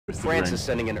France is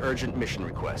sending an urgent mission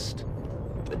request.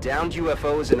 The downed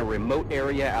UFO is in a remote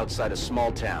area outside a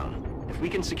small town. If we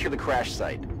can secure the crash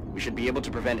site, we should be able to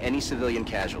prevent any civilian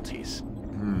casualties.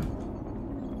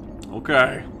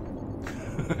 Okay.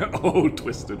 Oh,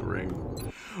 twisted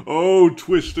ring. Oh,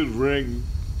 twisted ring.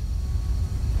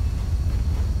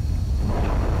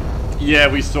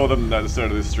 Yeah, we saw them at the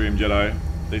start of this stream, Jedi.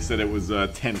 They said it was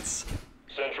tense.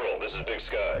 Central, this is Big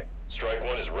Sky. Strike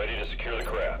 1 is ready to secure the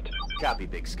craft. Copy,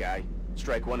 Big Sky.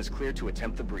 Strike 1 is clear to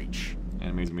attempt the breach.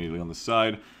 Enemies immediately on the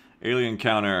side. Alien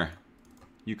counter.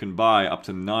 You can buy up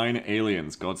to 9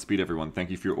 aliens. Godspeed, everyone. Thank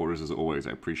you for your orders as always.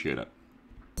 I appreciate it.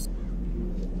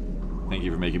 Thank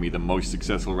you for making me the most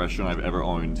successful restaurant I've ever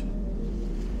owned.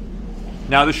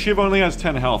 Now, the Shiv only has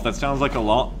 10 health. That sounds like a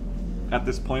lot at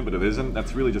this point, but it isn't.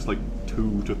 That's really just like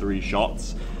 2 to 3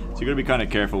 shots. So you gotta be kind of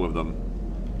careful with them.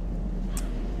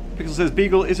 Pixel says,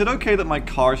 Beagle, is it okay that my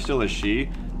car still is she?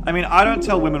 I mean, I don't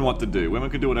tell women what to do. Women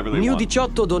can do whatever they New want.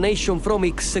 18 donation from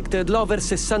Sected Lover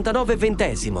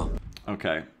 69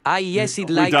 Okay. I yes, it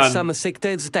like some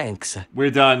Sected thanks. We're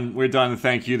done. We're done.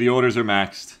 Thank you. The orders are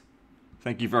maxed.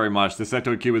 Thank you very much. The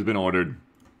Sectoid Cube has been ordered.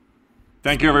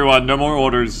 Thank you, everyone. No more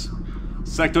orders.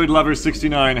 Sectoid Lover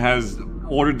 69 has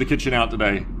ordered the kitchen out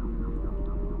today.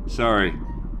 Sorry.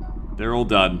 They're all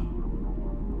done.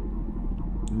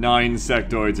 9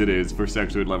 sectoids it is for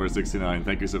Sectoid Lover 69.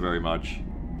 Thank you so very much.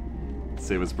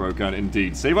 Save us broken.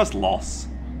 Indeed. Save us loss.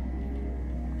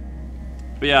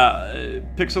 But yeah,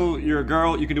 Pixel, you're a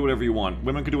girl, you can do whatever you want.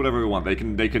 Women can do whatever they want. They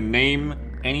can name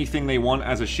anything they want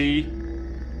as a she.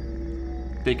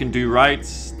 They can do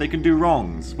rights, they can do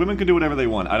wrongs. Women can do whatever they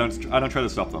want. I don't try to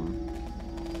stop them.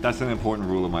 That's an important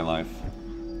rule of my life.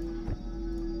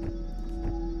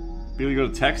 Be able to go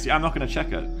to text? Yeah, I'm not gonna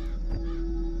check it.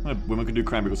 Women can do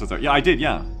crime because that's that. Yeah, I did,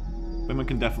 yeah. Women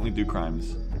can definitely do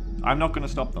crimes. I'm not gonna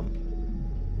stop them.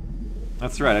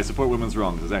 That's right, I support women's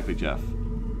wrongs. Exactly, Jeff.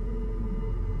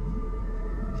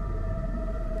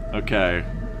 Okay.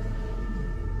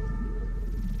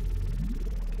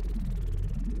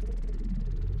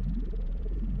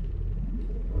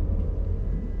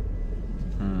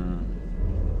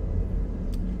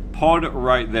 Pod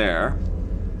right there.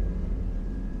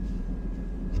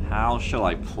 How shall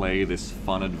I play this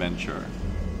fun adventure?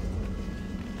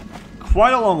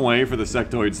 Quite a long way for the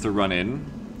sectoids to run in.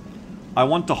 I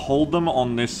want to hold them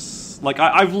on this... Like,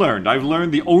 I've learned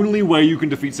the only way you can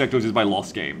defeat sectoids is by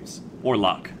lost games. Or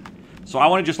luck. So I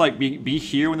want to just, like, be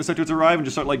here when the sectoids arrive and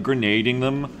just start, like, grenading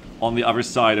them on the other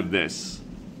side of this.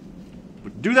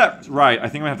 But to do that right, I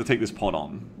think I'm gonna have to take this pod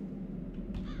on.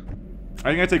 I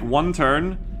think I take one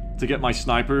turn to get my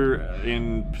sniper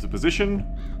in position.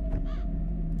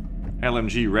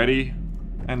 LMG ready,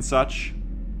 and such.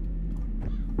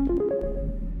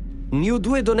 New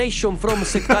 2 donation from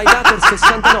Sectainator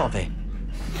 69.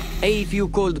 Hey, if you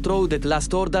could throw that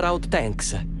last order out,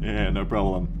 thanks. Yeah, no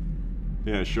problem.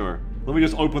 Yeah, sure. Let me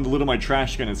just open the lid of my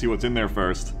trash can and see what's in there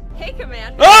first. Hey,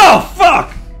 Commander. Oh,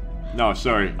 fuck! No,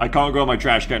 sorry. I can't go in my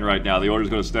trash can right now. The order's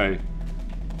gonna stay.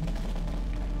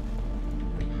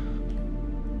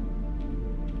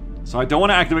 So I don't want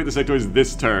to activate the sectoids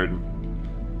this turn.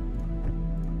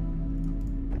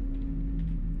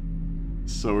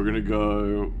 So we're gonna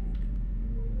go...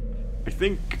 I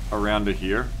think around to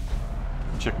here.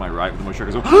 Check my right with the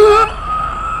motion tracker.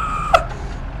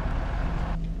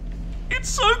 It's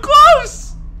so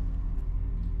close!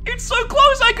 It's so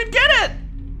close, I could get it!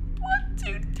 1,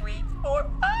 2, 3, 4,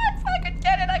 5. I could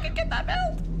get it. I could get that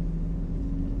belt.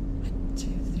 1, 2,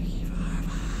 3, 4,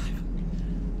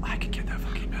 5. I could get that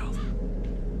fucking meld.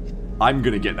 I'm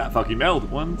gonna get that fucking meld.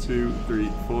 1, 2, 3,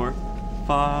 4,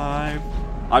 5.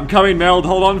 I'm coming, meld.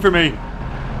 Hold on for me.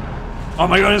 Oh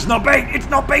my god, it's not bait! It's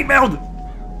not bait, meld!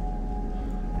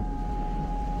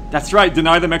 That's right,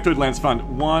 deny the Mectoid Lance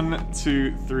Fund. 1,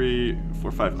 2, 3,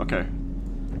 4, 5. Okay.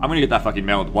 I'm gonna get that fucking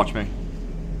meld. Watch me.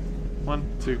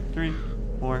 1, 2, 3,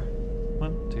 4.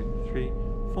 1, 2, 3,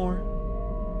 4.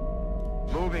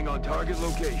 Moving on target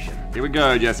location. Here we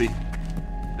go, Jesse.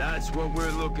 That's what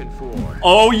we're looking for.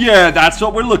 Oh yeah, that's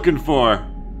what we're looking for.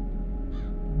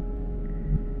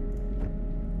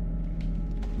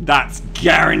 That's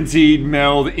guaranteed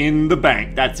meld in the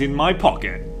bank. That's in my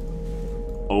pocket.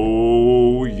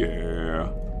 Oh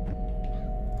yeah.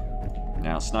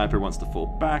 Now Sniper wants to fall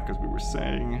back, as we were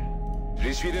saying.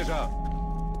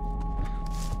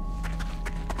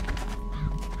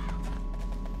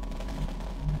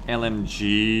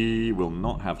 LMG will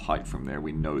not have height from there,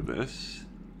 we know this.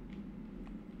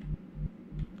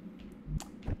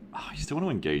 Oh, I still want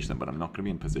to engage them, but I'm not going to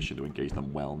be in position to engage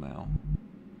them well now.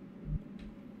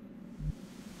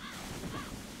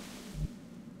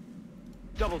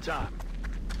 Double time.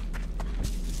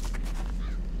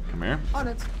 Come here. On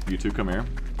it. You two come here.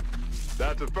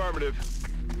 That's affirmative.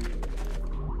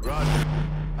 Roger.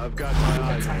 I've got my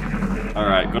eyes.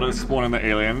 Alright, gotta spawn in the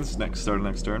aliens. Next turn.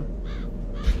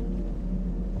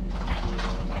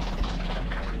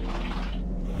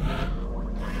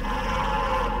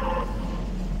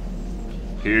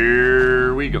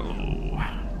 Here we go.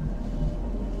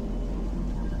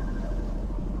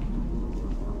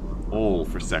 All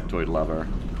for sectoid lover.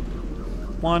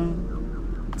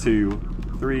 1, 2,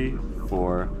 3,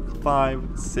 4, 5,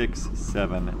 6,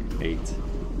 7, 8,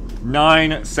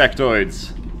 9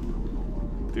 sectoids.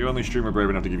 The only streamer brave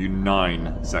enough to give you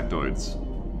 9 sectoids.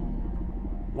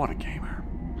 What a gamer.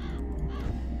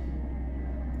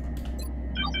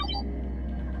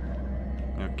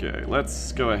 Okay,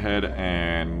 let's go ahead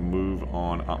and move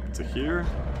on up to here.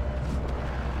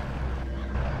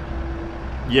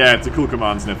 Yeah, it's a cool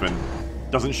command sniffing.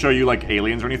 Doesn't show you like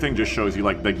aliens or anything, just shows you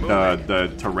like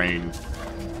the terrain.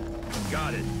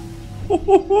 Got it.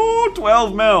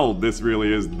 12 mil! This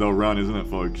really is the run, isn't it,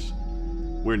 folks?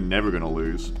 We're never gonna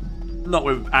lose. Not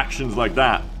with actions like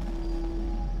that.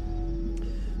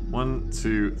 1,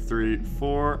 2, 3,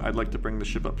 4. I'd like to bring the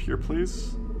ship up here,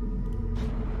 please.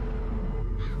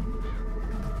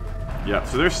 Yeah,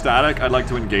 so they're static. I'd like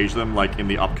to engage them, like, in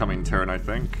the upcoming turn, I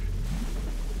think.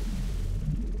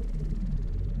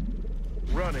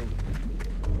 Running.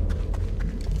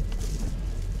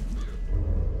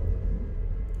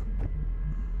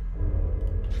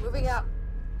 Moving up.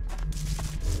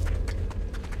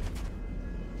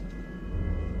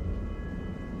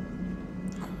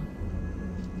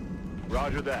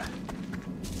 Roger that.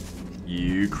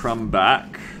 You crumb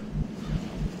back.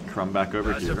 Crumb back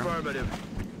over That's here. affirmative.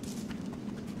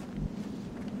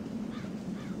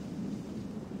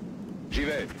 J'y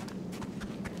vais.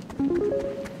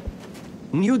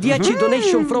 New 10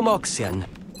 donation from Oxian.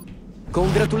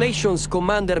 Congratulations,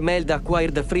 Commander Meld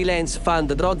acquired freelance fund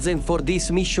Drozen for this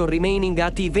mission remaining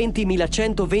at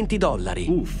 $20.120.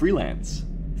 Ooh, freelance.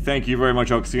 Thank you very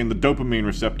much, Oxy, and the dopamine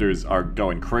receptors are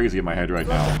going crazy in my head right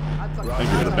now.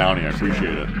 Thank you for the bounty, I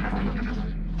appreciate it.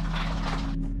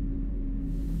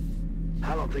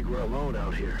 I don't think we're alone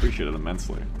out here. Appreciate it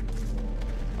immensely.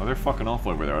 Oh, they're fucking off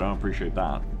over there, I don't appreciate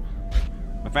that.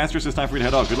 Mephancerus, it's time for you to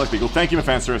head out. Good luck, Beagle. Thank you,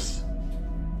 Mephancerus.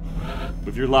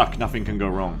 With your luck, nothing can go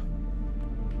wrong.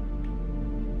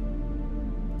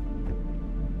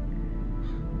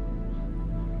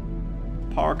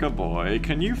 Parka boy,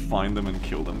 can you find them and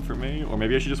kill them for me? Or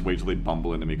maybe I should just wait till they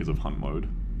bumble into me because of hunt mode.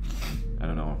 I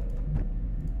don't know.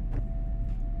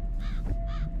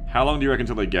 How long do you reckon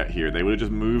until they get here? They would have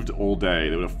just moved all day.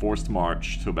 They would have forced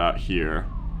march to about here.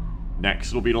 Next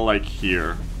it'll be to like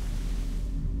here.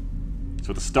 So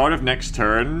at the start of next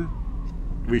turn,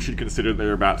 we should consider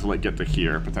they're about to like get to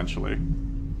here, potentially.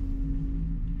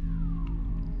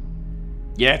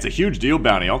 Yeah, it's a huge deal,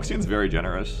 bounty. Oxian's very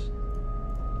generous.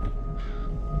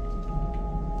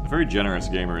 A very generous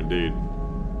gamer indeed.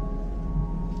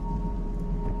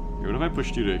 Here, what if I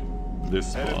pushed you to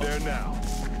this spot? Headed there now.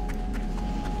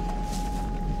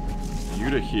 You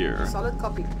to here. Solid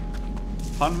copy.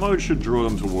 Hunt mode should draw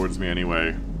them towards me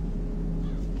anyway.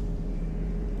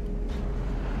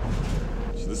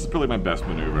 So this is probably my best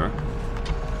maneuver.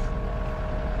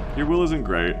 Your will isn't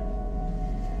great,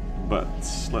 but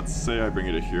let's say I bring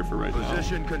you to here for right now.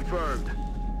 Position confirmed.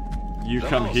 You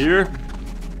come here.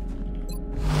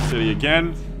 City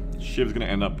again. Shiv's gonna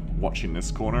end up watching this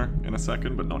corner in a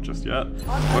second, but not just yet.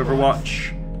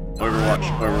 Overwatch. Overwatch.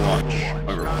 Overwatch.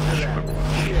 Overwatch.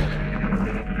 Overwatch.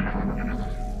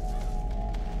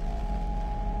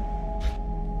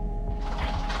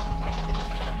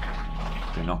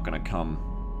 They're not gonna come.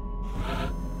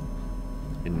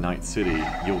 In Night City,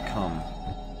 you'll come.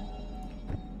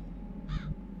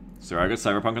 Sorry, I got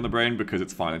Cyberpunk on the brain because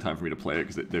it's finally time for me to play it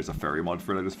because there's a fairy mod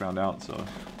for it I just found out, so...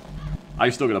 I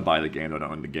still gotta buy the game, I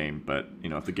don't own the game, but, you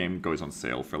know, if the game goes on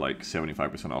sale for like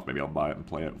 75% off, maybe I'll buy it and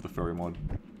play it with the fairy mod.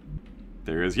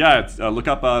 There is, yeah, it's, look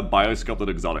up Biosculpted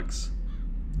Exotics.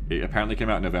 It apparently came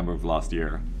out in November of last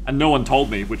year. And no one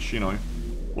told me, which, you know,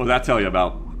 what does that tell you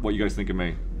about what you guys think of me?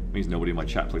 It means nobody in my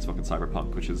chat plays fucking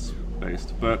Cyberpunk, which is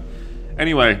based. But,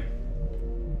 anyway.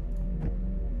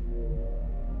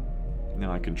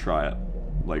 Now I can try it,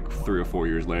 like, 3 or 4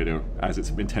 years later, as it's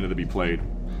intended to be played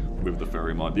with the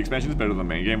fairy mod. The expansion is better than the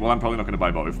main game. Well, I'm probably not going to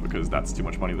buy both, because that's too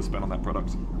much money to spend on that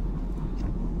product.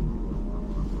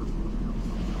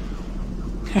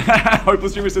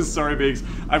 Hopeless Dreamer says, sorry, Biggs.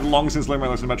 I've long since learned my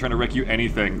lesson about trying to wreck you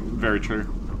anything. Very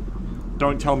true.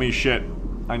 Don't tell me shit.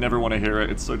 I never want to hear it.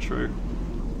 It's so true.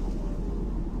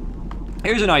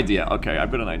 Here's an idea. Okay,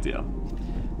 I've got an idea.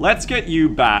 Let's get you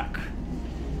back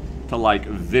to, like,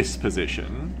 this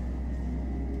position.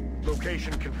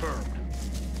 Location confirmed.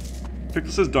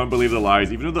 Pixel says don't believe the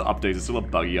lies, even though the update is still a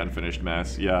buggy, unfinished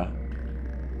mess. Yeah.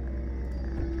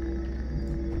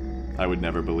 I would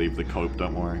never believe the cope,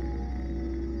 don't worry.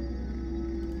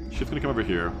 Shit's gonna come over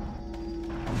here.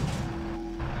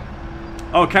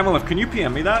 Oh, Camelif, can you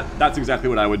PM me that? That's exactly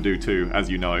what I would do too, as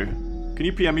you know. Can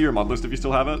you PM me your mod list if you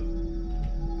still have it?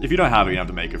 If you don't have it, you have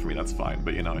to make it for me, that's fine.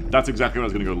 But you know, that's exactly what I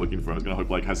was gonna go looking for. I was gonna hope,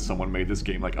 like, has someone made this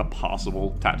game, like, a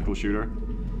possible tactical shooter?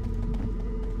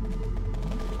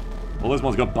 All those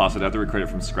mods got busted, I have to recreate it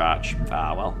from scratch.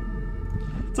 Ah, well.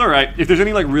 It's alright. If there's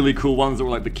any, like, really cool ones that were,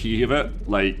 like, the key of it,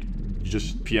 like,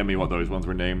 just PM me what those ones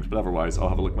were named. But otherwise, I'll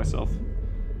have a look myself.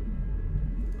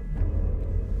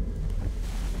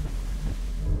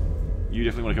 You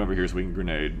definitely want to come over here so we can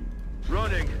grenade.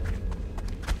 Running.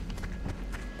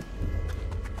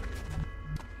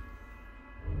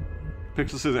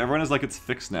 Pixel says everyone is like it's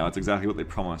fixed now. It's exactly what they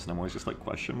promised, and I'm always just like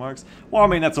question marks. Well, I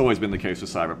mean, that's always been the case with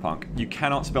Cyberpunk. You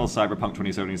cannot spell Cyberpunk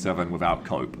 2077 without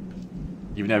cope.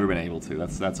 You've never been able to.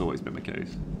 That's always been the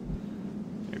case.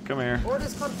 Here, come here.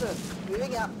 Orders confirmed.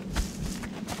 Moving out.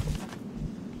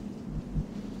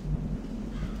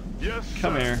 Yes,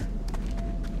 Come sir. here.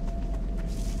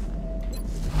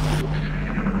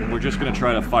 We're just gonna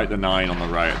try to fight the 9 on the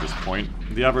right at this point.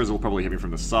 The others will probably hit me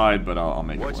from the side, but I'll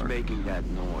make it work. What's making that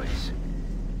noise?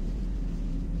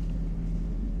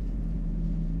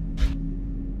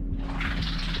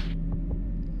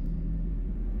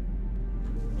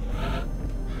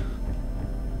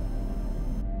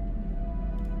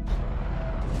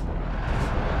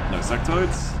 No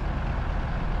sectoids?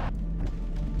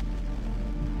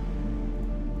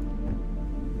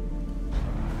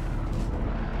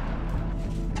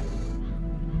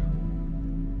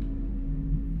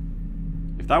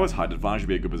 If that was height advantage, it'd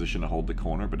be a good position to hold the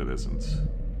corner, but it isn't.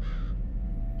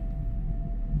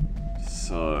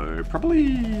 So,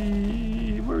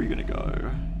 probably... where are you gonna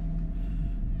go?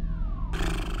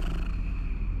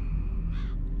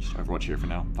 Just Overwatch here for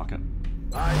now. Fuck it.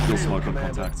 Feel smoke on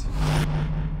contact.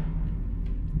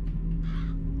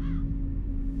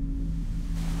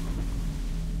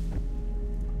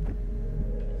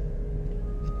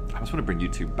 I just want to bring you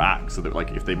two back so that,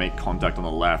 like, if they make contact on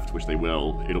the left, which they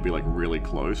will, it'll be, like, really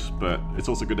close. But it's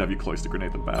also good to have you close to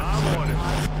grenade them back.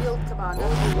 Field commander.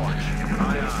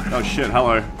 Oh shit,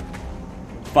 hello.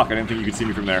 Fuck, I didn't think you could see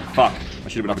me from there. Fuck. I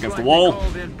should have been up against the wall.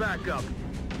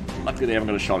 Luckily they haven't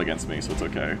got a shot against me, so it's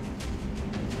okay.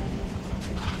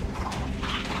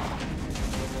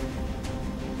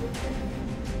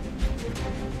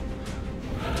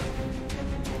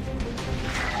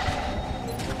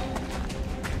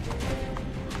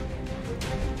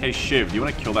 Hey Shiv, do you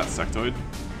want to kill that sectoid?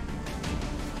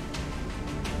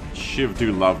 Shiv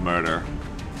do love murder.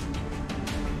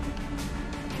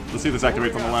 Let's see if this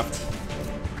activates on the left.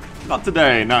 Not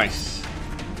today, nice.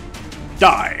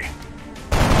 Die!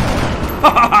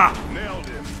 Nailed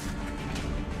him.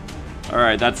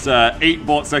 Alright, that's 8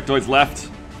 bot sectoids left.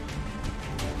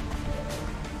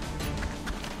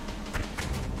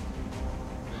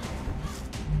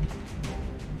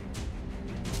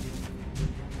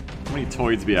 How many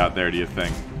toids be out there, do you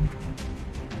think?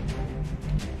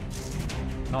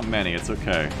 Not many, it's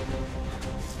okay.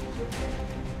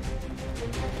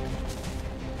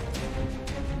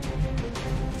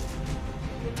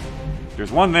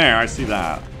 There's one there, I see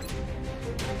that.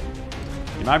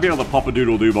 You might be able to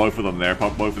pop-a-doodle-do both of them there,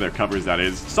 pop both of their covers, that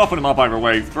is. Soften them up either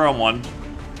way, throw them one.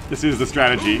 This is the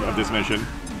strategy of this mission.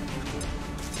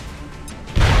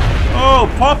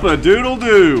 Oh,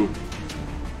 pop-a-doodle-do!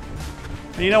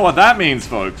 And you know what that means,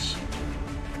 folks.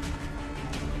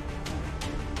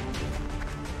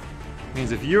 It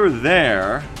means if you're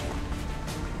there...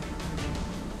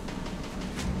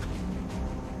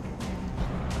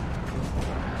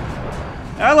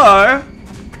 Hello!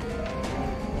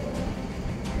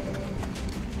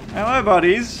 Hello,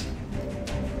 buddies.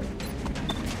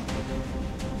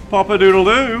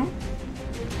 Pop-a-doodle-doo.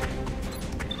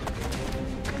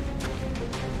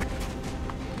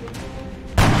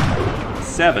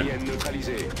 Seven.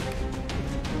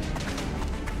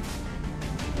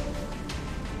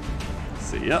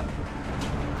 See ya.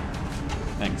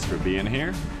 Thanks for being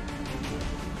here.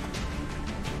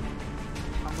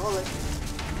 I'm rolling.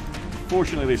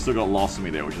 Fortunately, they still got lost in me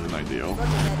there, which isn't ideal.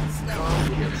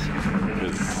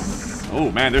 Because...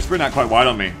 oh man, they're spreading out quite wide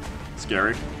on me.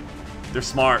 Scary. They're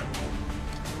smart.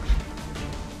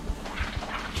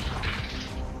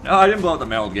 No, I didn't blow out the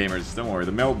meld, gamers. Don't worry,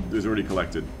 the meld is already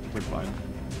collected. We're fine.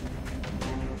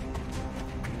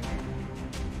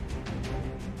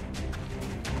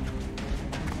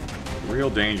 Real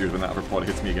danger is when that other pod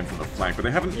hits me again from the flank, but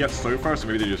they haven't yet so far, so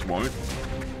maybe they just won't.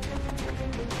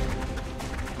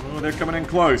 Oh, they're coming in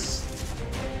close.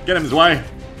 Get him, Zwei.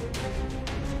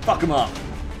 Fuck him up.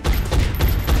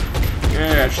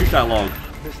 Yeah, shoot that log.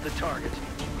 Missed the target.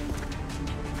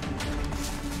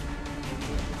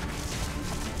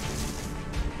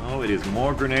 Oh, it is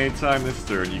more grenade time this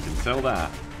turn, you can tell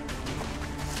that.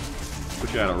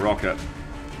 Put you out a rocket.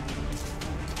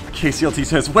 KCLT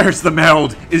says, where's the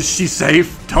meld? Is she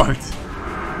safe? Don't.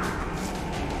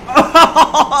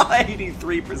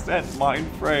 83% mind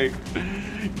frame.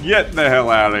 Get the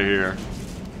hell out of here.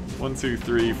 1, 2,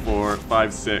 3, 4,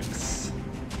 5, 6,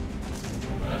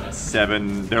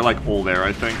 7. They're like all there,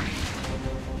 I think.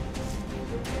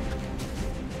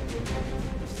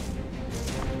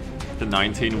 The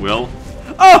 19 will.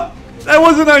 Oh! That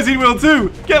was a 19 will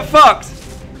too! Get fucked!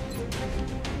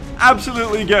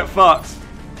 Absolutely get fucked.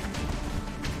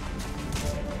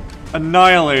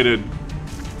 Annihilated.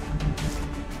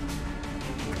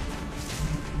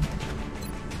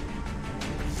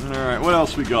 Alright, what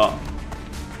else we got?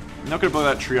 I'm not gonna blow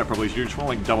that tree up probably. Should you just want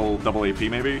like double AP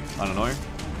maybe? I don't know.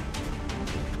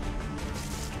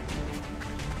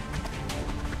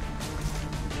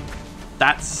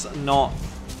 That's not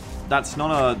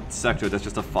a sector, that's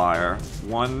just a fire.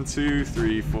 1, 2,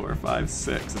 3, 4, 5,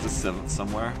 6. There's a 7th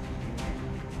somewhere.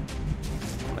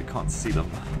 But I can't see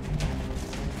them.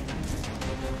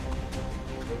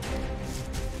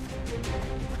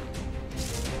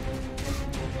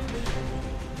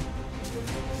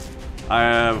 I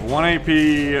have 1 AP,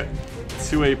 2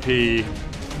 AP.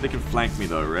 They can flank me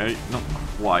though, right? Not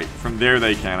quite. From there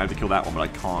they can. I have to kill that one, but I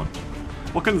can't.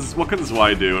 What can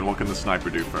Zwei do, and what can the sniper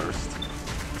do first?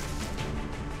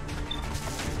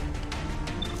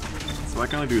 So I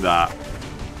can only do that.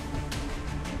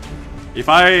 If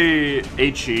I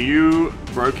HE you,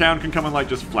 Brokown can come and like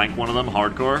just flank one of them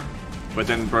hardcore, but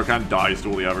then Brokown dies to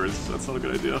all the others. So that's not a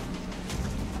good idea.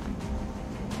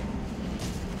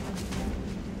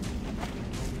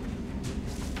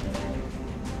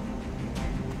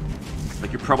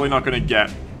 Like, you're probably not going to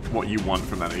get what you want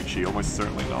from that HE, almost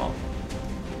certainly not.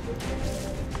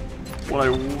 What I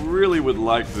really would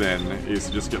like, then, is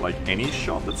to just get, like, any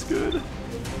shot that's good.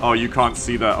 Oh, you can't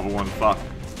see that other one, fuck.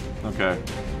 Okay.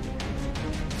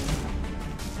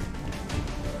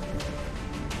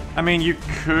 I mean, you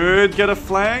could get a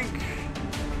flank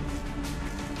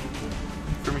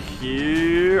from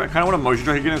here. I kind of want to motion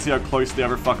track again and see how close the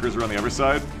other fuckers are on the other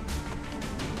side.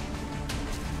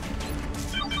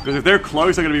 Because if they're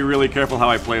close, I gotta be really careful how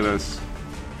I play this.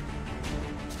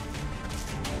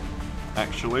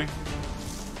 Actually.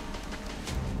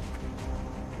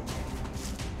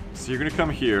 So you're gonna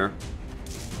come here.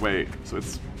 Wait, so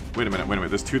it's... Wait a minute,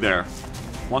 there's 2 there.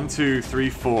 1, 2, 3,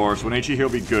 4, so an HE here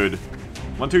will be good.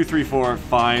 1, 2, 3, 4,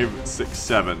 5, 6,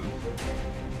 7.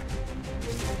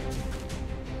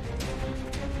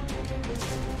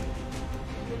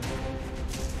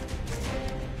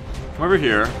 Come over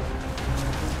here.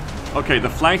 Okay, the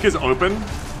flank is open.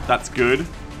 That's good.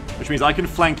 Which means I can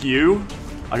flank you.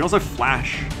 I can also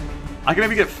flash. I can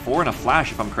maybe get 4 in a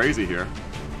flash if I'm crazy here.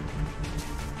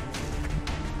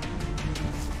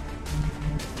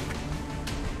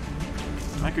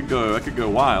 I could go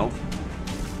wild.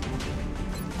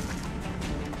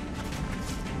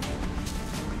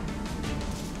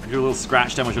 I could do a little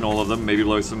scratch damage on all of them, maybe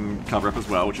blow some cover up as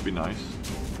well, which would be nice.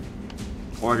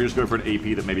 Or I could just go for an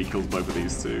AP that maybe kills both of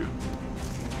these two.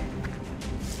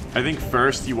 I think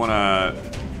first you want to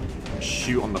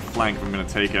shoot on the flank if I'm going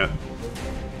to take it.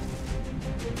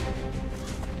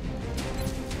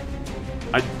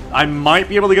 I might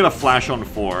be able to get a flash on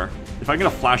 4. If I can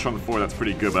get a flash on 4, that's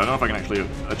pretty good, but I don't know if I can actually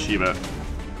achieve it.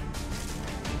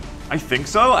 I think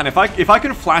so, and if I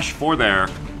can flash 4 there,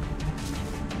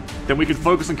 then we can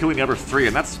focus on killing the other 3,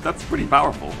 and that's pretty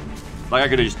powerful. Like, I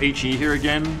could just HE here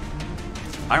again.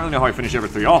 I don't really know how I finish every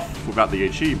 3 off without the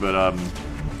HE, but I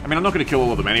mean, I'm not going to kill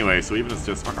all of them anyway, so even if it's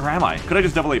just... Or am I? Could I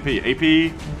just double AP?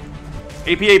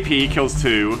 AP kills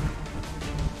 2.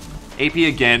 AP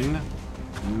again.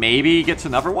 Maybe gets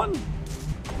another one?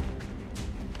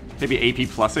 Maybe AP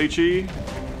plus HE?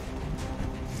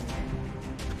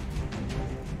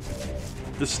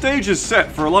 The stage is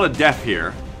set for a lot of death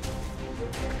here.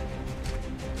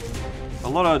 A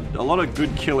lot of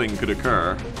good killing could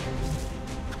occur.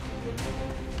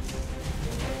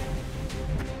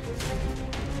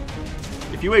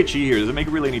 If you HE here, does it make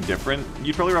it really any different?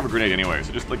 You'd probably have a grenade anyway,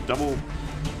 so just like double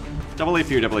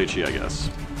AP or double HE, I guess.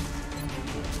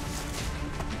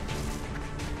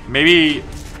 Maybe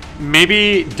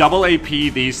double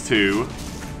AP these two.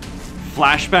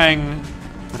 Flashbang.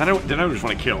 But I don't just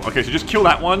want to kill. Okay, so just kill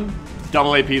that one.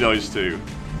 Double AP those two.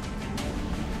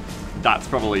 That's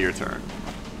probably your turn.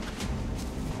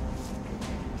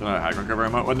 Don't know how high ground cover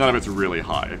I'm at. Well, none of it's really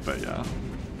high, but yeah.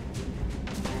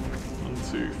 1,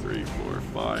 2, 3, 4,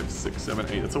 5, 6,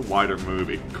 7, 8. That's a wider move.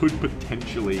 It could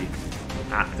potentially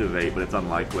activate, but it's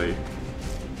unlikely.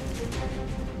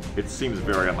 It seems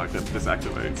very unlikely that this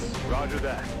activates. Roger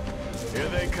that. Here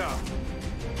they come.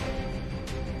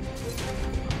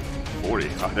 40.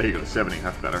 Oh, there you go. 70.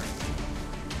 That's better.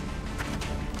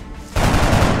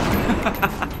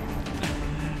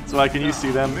 So, can you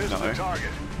see them? Missed the target.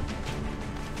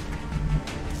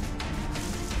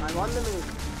 I'm on the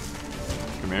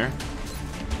move. Come here.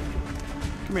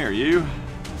 Come here, you.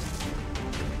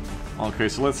 Okay,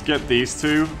 so let's get these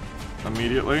two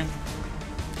immediately.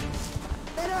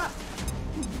 Head up!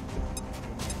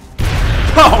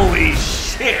 Holy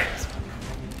shit!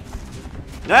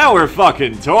 Now we're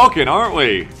fucking talking, aren't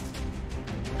we?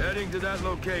 Heading to that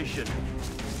location.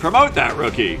 Promote that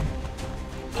rookie.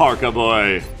 Parker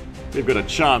boy. We've got a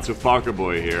chance with Parker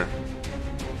boy here.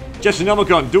 Jesse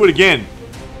Nomicon, do it again.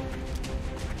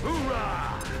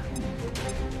 Hoorah!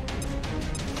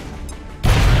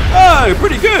 Oh,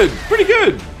 pretty good. Pretty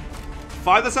good.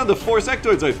 5, that's down to 4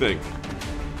 sectoids, I think.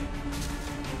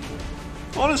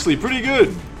 Honestly, pretty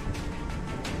good.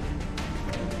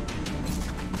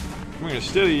 I'm gonna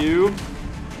steady you.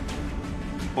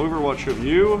 Overwatch of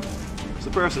you.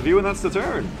 Suppress of you, and that's the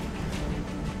turn.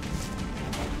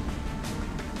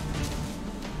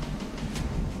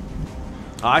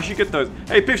 I should get those.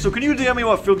 Hey, Pixel, can you DM me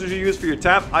what filters you use for your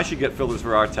tap? I should get filters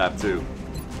for our tap, too.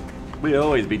 We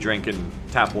always be drinking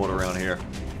tap water around here.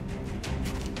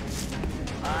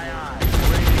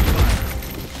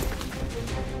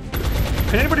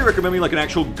 Can anybody recommend me like an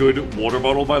actual good water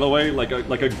bottle, by the way? Like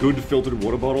a good filtered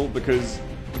water bottle? Because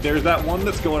there's that one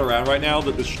that's going around right now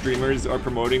that the streamers are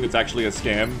promoting that's actually a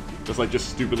scam. That's like just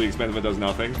stupidly expensive and does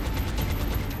nothing.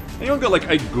 Anyone got like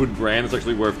a good brand that's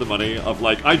actually worth the money of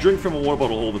like, I drink from a water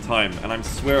bottle all the time and I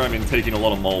swear I'm taking a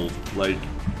lot of mold. Like,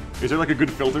 is there like a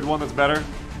good filtered one that's better?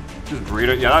 Just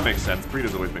Brita? Yeah, that makes sense.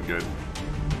 Brita's always been good.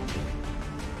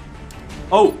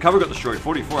 Oh, cover got destroyed.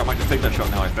 44. I might just take that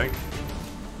shot now, I think.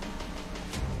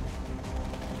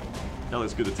 Yeah,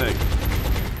 that's good to take.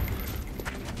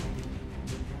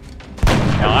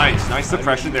 Nice. Nice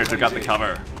suppression there. Took out the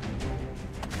cover.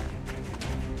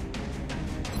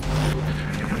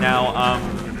 Now,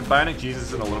 Bionic Jesus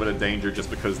is in a little bit of danger just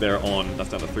because they're on... That's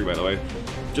down to 3, by the way.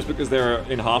 Just because they're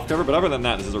in half cover, but other than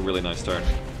that, this is a really nice turn.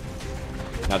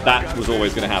 Now, that was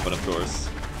always going to happen, of course.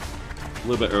 A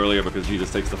little bit earlier because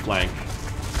Jesus takes the flank.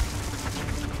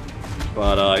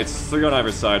 But it's 3 on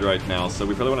either side right now, so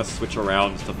we probably want to switch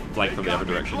around to flank from the other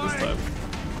direction this time.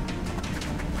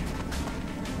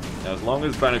 Now, as long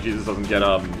as Bionic Jesus doesn't get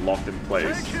locked in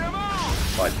place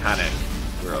by panic,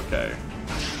 we're okay.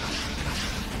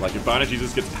 Like, if Bionic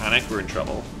Jesus gets panicked, we're in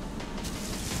trouble.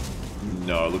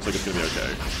 No, it looks like it's gonna be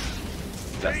okay.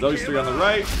 That's those 3 on the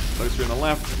right, those 3 on the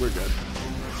left, we're good.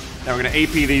 Now we're gonna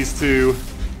AP these 2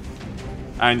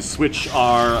 and switch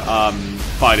our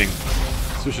fighting.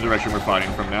 Switch the direction we're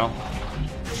fighting from now.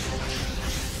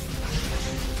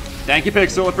 Thank you,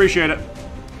 Pixel, appreciate it.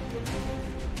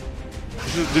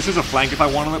 This is a flank if I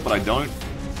wanted it, but I don't.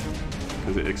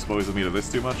 Because it exposes me to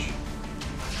this too much.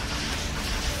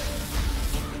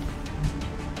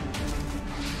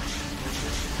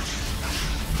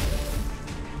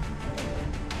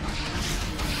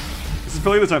 This is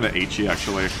probably the time to HE,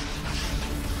 actually.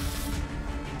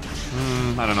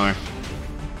 I don't know.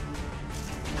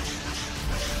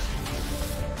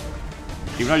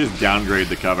 Even I just downgrade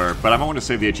the cover, but I might want to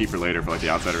save the HE for later for like the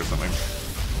outsider or something.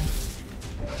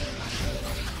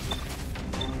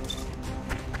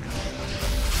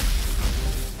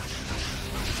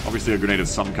 Obviously a grenade of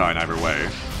some kind either way.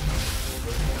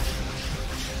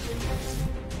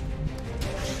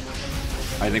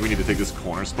 I think we need to take this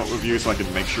corner spot with you so I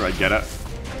can make sure I get it.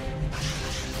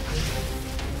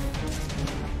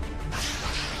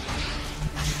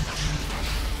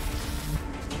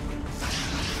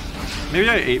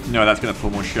 Maybe no, that's gonna pull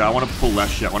more shit. I want to pull less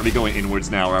shit. I want to be going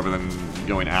inwards now rather than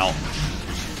going out.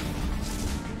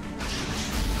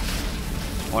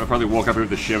 I want to probably walk up here with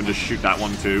the shiv and just shoot that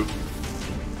one too.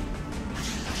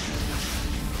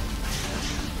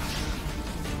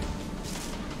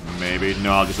 Maybe.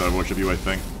 No, I'll just overwatch of you, I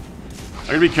think. I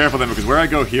gotta be careful then, because where I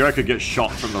go here, I could get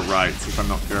shot from the right if I'm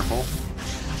not careful.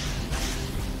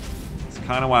 It's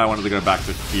kind of why I wanted to go back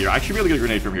to here. I should be able to get a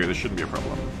grenade from here. This shouldn't be a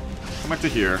problem. Come back to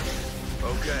here.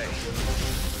 Okay.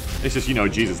 It's just, you know,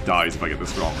 Jesus dies if I get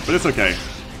this wrong. But it's okay.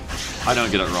 I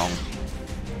don't get it wrong.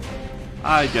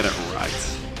 I get it right.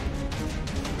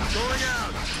 Going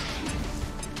out.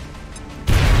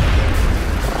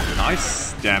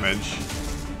 Nice damage.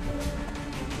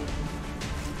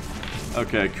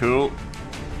 Okay, cool.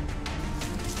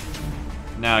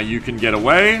 Now you can get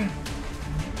away,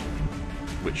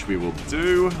 which we will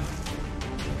do.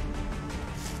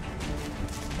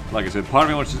 Like I said, part of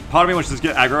me wants to just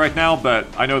get aggro right now, but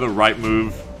I know the right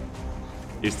move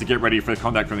is to get ready for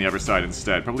contact from the other side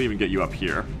instead. Probably even get you up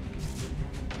here.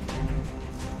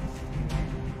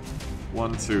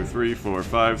 1, 2, 3, 4,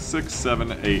 5, 6,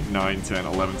 7, 8, 9, 10,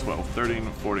 11, 12, 13,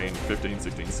 14, 15,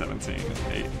 16, 17, 8,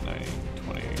 9,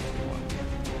 20, 21,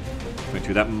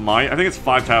 22. That might... I think it's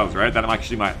 5 tiles, right? That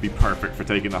actually might be perfect for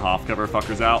taking the half cover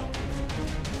fuckers out.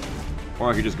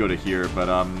 Or I could just go to here,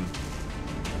 but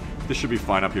this should be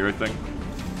fine up here, I think.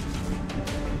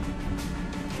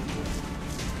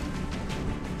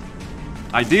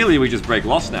 Ideally, we just break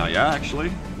loss now, yeah,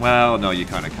 actually? Well, no, you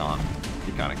kind of can't.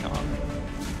 You kind of can't.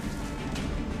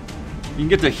 You can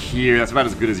get to here, that's about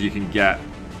as good as you can get.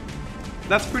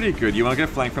 That's pretty good. You want to get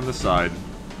flanked from the side.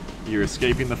 You're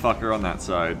escaping the fucker on that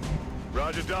side.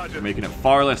 Roger, Dodger. Making it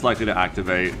far less likely to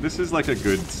activate. This is like a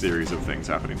good series of things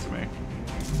happening to me.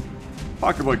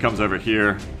 Parker Boy comes over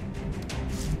here.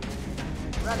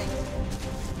 Running.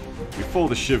 We fall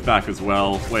the shiv back as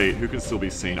well. Wait, who can still be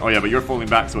seen? Oh yeah, but you're falling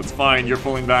back, so it's fine. You're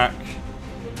falling back.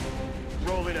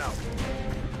 Rolling out.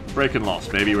 Breaking loss,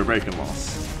 baby. We're breaking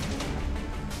loss.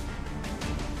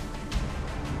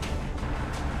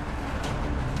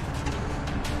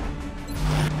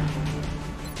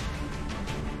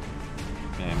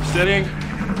 And we're steadying.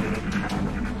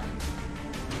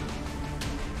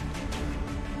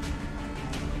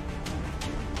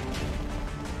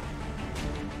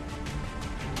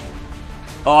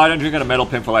 Oh, I don't drink on a metal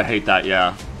pimple. I hate that,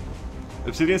 yeah.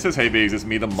 Obsidian says, hey Biggs, it's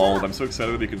me, the mold. I'm so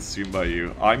excited to be consumed by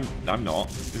you. I'm not.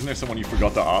 Isn't there someone you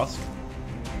forgot to ask?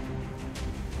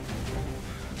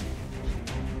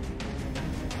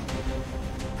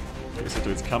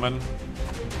 It's coming.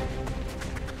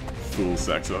 Fool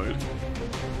sexoid.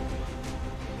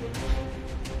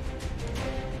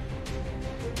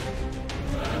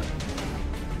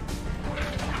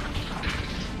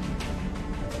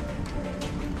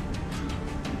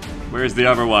 Where's the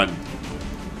other one?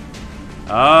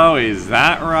 Oh, is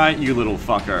that right, you little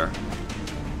fucker?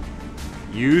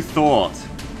 You thought.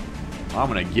 I'm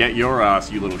gonna get your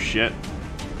ass, you little shit.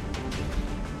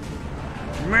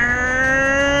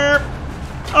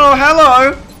 Oh,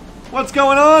 hello! What's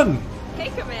going on? Hey,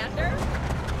 Commander.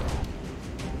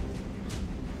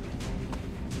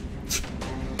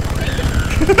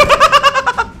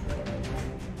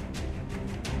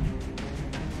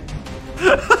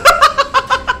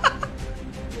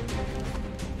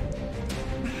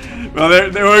 Well,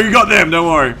 there, you got them, don't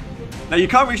worry. Now, you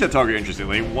can't reach that target,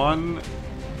 interestingly. 1,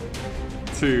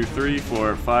 2, 3,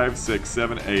 4, 5, 6,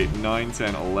 7, 8, 9,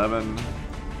 10, 11,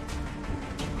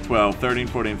 12, 13,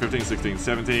 14, 15, 16,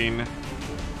 17,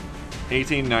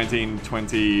 18, 19,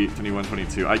 20, 21,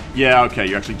 22. Yeah, okay,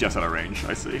 you're actually just out of range.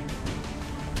 I see.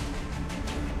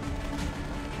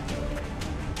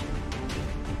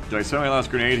 Do I send my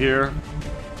last grenade here?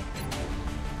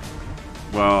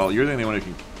 Well, you're the only one who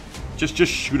can...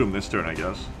 Just shoot him this turn, I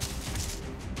guess.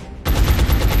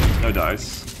 No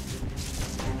dice.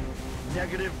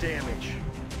 Negative damage.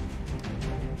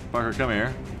 Parker, come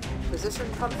here. Position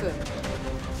confirmed.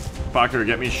 Parker,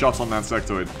 get me shots on that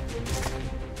sectoid.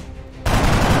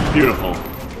 Beautiful.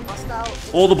 Hostile.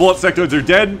 All the bullet sectoids are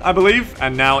dead, I believe,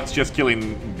 and now it's just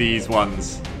killing these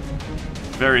ones.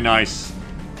 Very nice.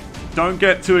 Don't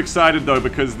get too excited though,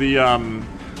 because the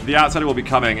outsider will be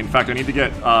coming. In fact, I need to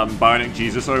get Bionic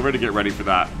Jesus over to get ready for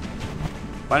that.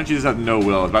 Bionic Jesus has no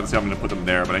will. I was about to say I'm going to put them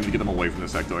there, but I need to get them away from the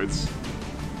sectoids.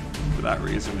 For that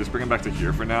reason. Just bring them back to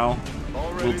here for now.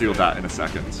 We'll deal with that in a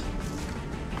second.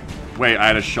 Wait, I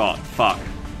had a shot. Fuck.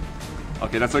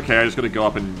 Okay, that's okay. I just got to go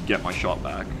up and get my shot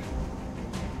back.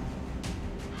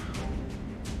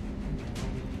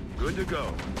 Good to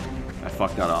go. I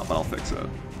fucked that up, but I'll fix it.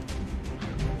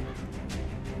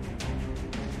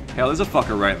 Hell, there's a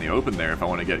fucker right in the open there if I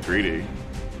want to get greedy.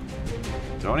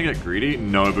 Do I want to get greedy?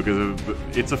 No, because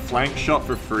it's a flank shot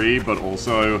for free, but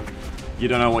also you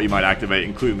don't know what you might activate,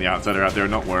 including the outsider out there.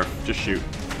 Not worth. Just shoot.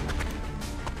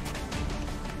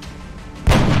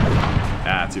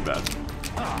 Ah, too bad.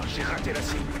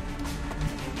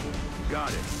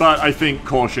 Got it. But I think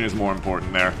caution is more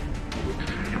important there.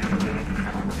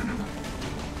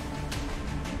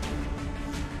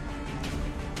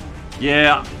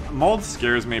 Yeah, mold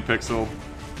scares me, Pixel.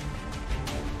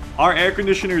 Our air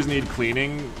conditioners need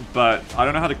cleaning, but I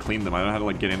don't know how to clean them. I don't know how to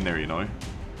like get in there, you know?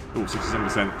 Ooh,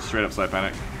 67% straight up side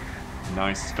panic.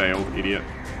 Nice, failed, idiot.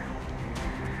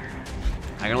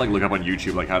 I gotta like look up on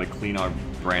YouTube like how to clean our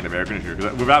brand of air conditioner,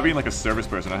 because without being like a service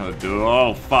person, I know how to do it.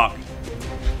 Oh fuck.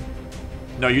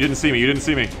 No, you didn't see me, you didn't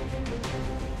see me.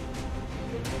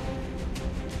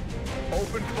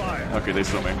 Open fire. Okay, they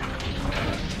saw me.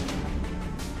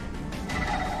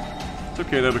 It's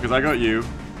okay though, because I got you.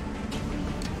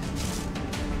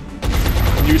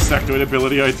 New sectoid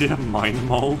ability idea, mind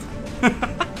mold.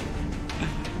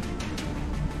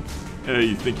 Hey,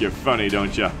 you think you're funny,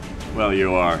 don't ya? Well,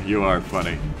 you are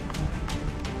funny.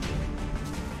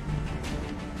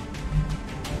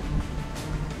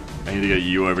 I need to get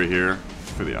you over here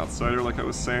for the outsider, like I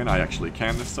was saying. I actually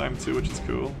can this time too, which is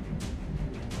cool.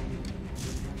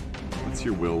 What's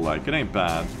your will like? It ain't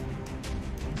bad.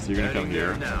 So you're gonna come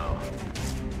here. Now.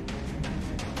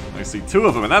 I see two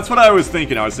of them, and that's what I was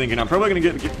thinking. I was thinking I'm probably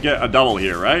gonna get a double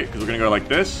here, right? Because we're gonna go like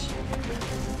this.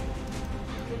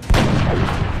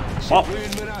 Oh,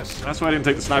 that's why I didn't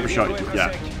take the sniper shot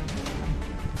yet.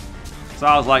 So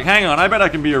I was like, hang on, I bet I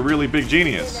can be a really big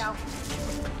genius.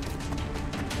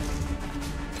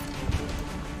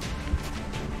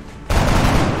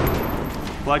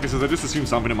 Like I says, I just assume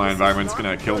something in my environment's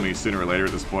gonna kill me sooner or later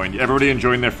at this point. Everybody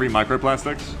enjoying their free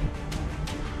microplastics?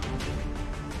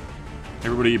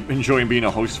 Everybody enjoying being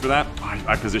a host for that?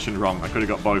 I positioned wrong. I could have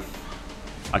got both.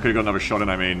 I could have got another shot in,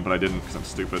 I mean, but I didn't because I'm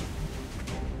stupid.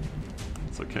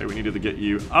 It's okay, we needed to get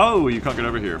you. Oh, you can't get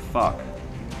over here. Fuck.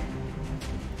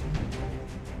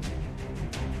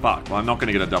 Fuck. Well, I'm not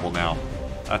gonna get a double now.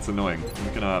 That's annoying.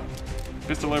 I'm gonna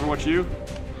pistol overwatch you.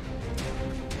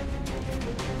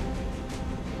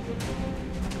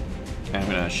 And I'm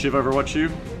gonna shiv overwatch you.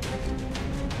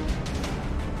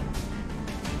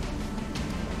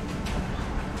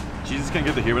 Jesus can't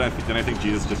get to here, but then I think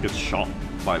Jesus just gets shot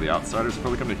by the outsiders.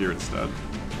 Probably come to here instead.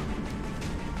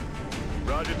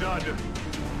 Roger, Dodger.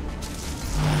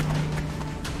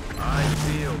 I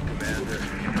feel, Commander.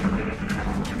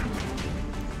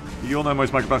 You all know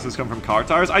most microplastics come from car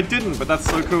tires? I didn't, but that's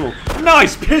so cool.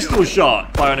 Nice pistol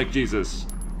shot, Bionic Jesus.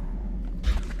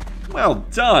 Well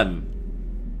done.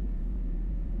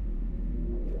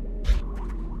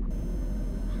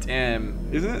 Damn,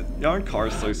 isn't it? Aren't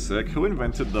cars so sick? Who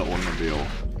invented the automobile?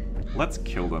 Let's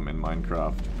kill them in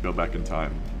Minecraft. Go back in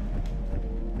time.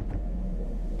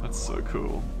 That's so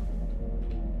cool.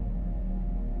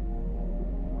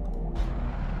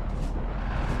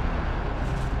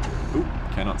 Oop,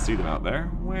 cannot see them out there.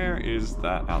 Where is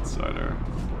that outsider?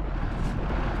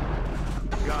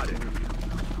 Got it.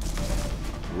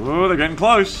 Ooh, they're getting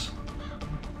close.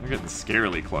 They're getting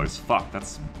scarily close. Fuck,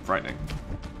 that's frightening.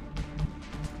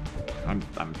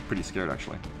 I'm pretty scared,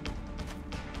 actually.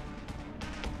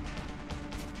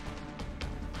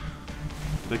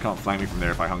 They can't flank me from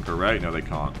there if I hunker, right? No, they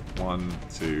can't. 1,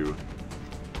 2,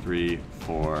 3,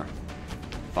 4,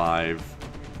 5.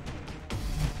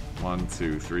 1,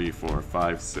 2, 3, 4,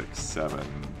 5, 6, 7.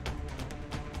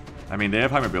 I mean, they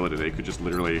have high mobility. They could just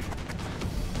literally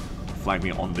flank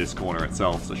me on this corner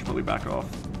itself, so I should probably back off.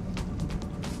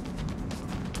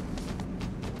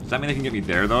 Does that mean they can get me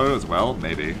there, though, as well?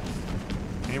 Maybe.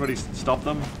 Anybody stop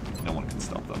them? No one can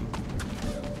stop them.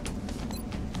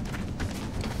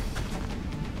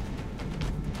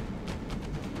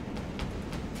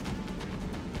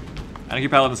 Anarchy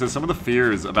Paladin says, some of the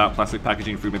fears about plastic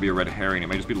packaging food may be a red herring. It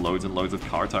may just be loads and loads of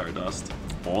car tire dust.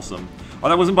 Awesome. Oh,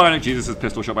 that wasn't Bionic Jesus'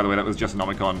 pistol shot, by the way. That was just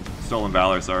Nomicon. Stolen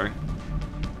Valor, sorry.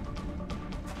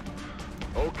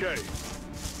 Okay.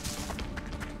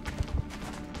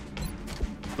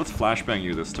 Let's flashbang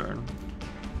you this turn.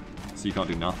 So you can't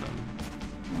do nothing.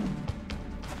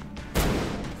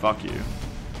 Fuck you.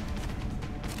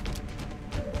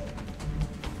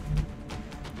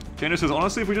 Tanner says,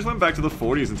 honestly, if we just went back to the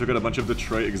 40s and took out a bunch of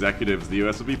Detroit executives, the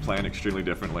US would be planned extremely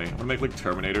differently. I want to make like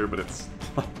Terminator, but it's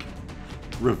like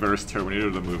reverse Terminator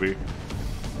the movie.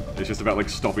 It's just about like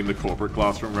stopping the corporate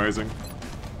class from rising.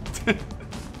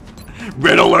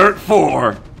 Red Alert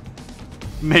 4!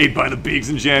 Made by the Biggs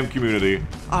and Jam community.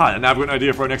 Ah, and now I've got an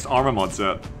idea for our next armor mod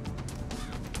set.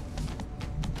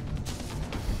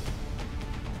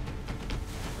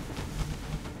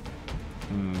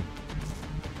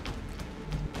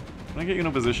 Can I get you in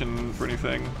a position for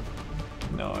anything?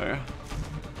 No.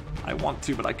 I want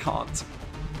to, but I can't.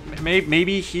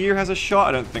 Maybe here has a shot?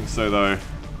 I don't think so, though. I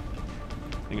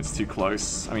think it's too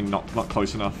close. I mean, not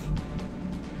close enough.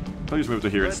 I'll just move to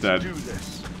here instead. Let's do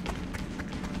this.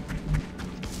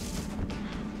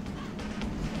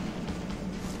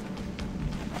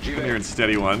 Come here and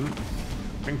steady one.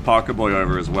 Bring Parker Boy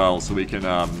over as well, so we can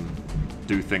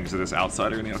do things to this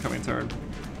outsider in the upcoming turn.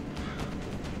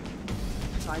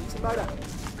 Time to murder.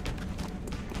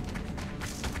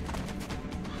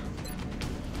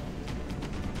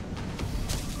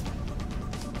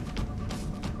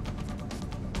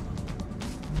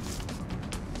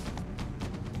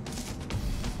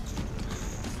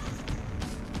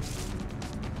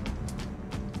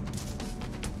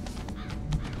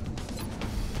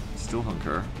 Still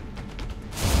hunker.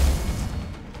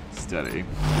 Steady.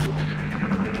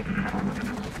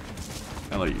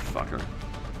 Hello, you fucker.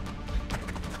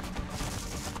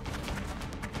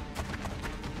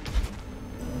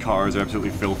 Cars are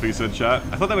absolutely filthy, said chat.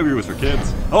 I thought that movie was for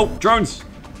kids. Oh, drones!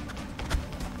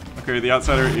 Okay, the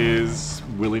outsider is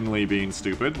willingly being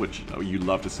stupid, which you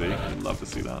love to see. You love to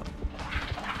see that.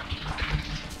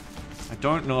 I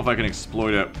don't know if I can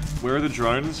exploit it. Where are the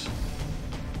drones?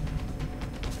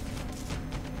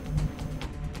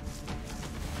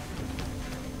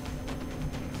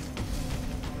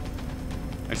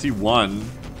 I see one.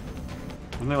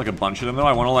 Isn't there like a bunch of them though?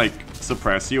 I want to like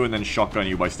suppress you and then shotgun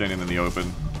you by standing in the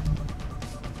open.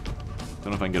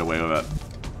 Don't know if I can get away with it.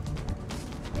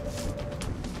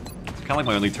 It's kind of like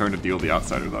my only turn to deal with the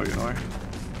outsider though, you know?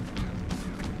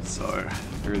 So,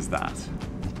 there is that.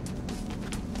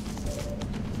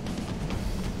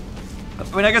 I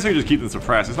mean, I guess I can just keep them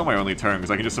suppressed. It's not my only turn,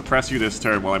 because I can just suppress you this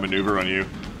turn while I maneuver on you.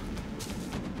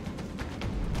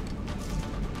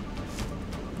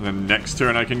 And then next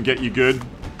turn I can get you good.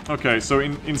 Okay, so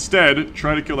instead,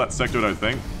 try to kill that sectoid, I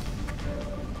think.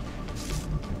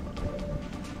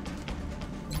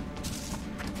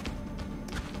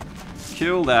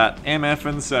 Kill that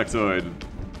MF'n sectoid.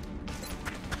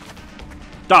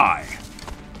 Die!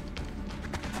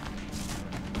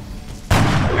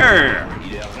 Yeah.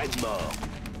 Il est raide mort.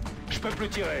 Je peux plus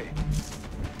tirer.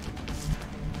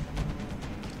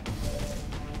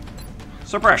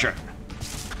 Suppression.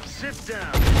 Sit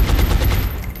down.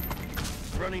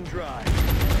 Running dry.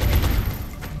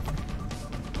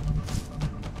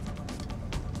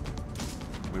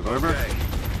 Move over. Okay.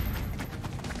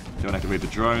 Don't activate the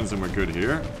drones and we're good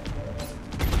here.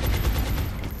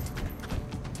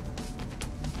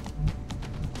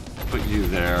 Put you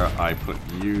there, I put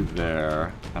you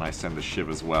there, and I send the shiv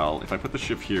as well. If I put the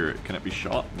shiv here, can it be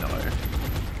shot? No.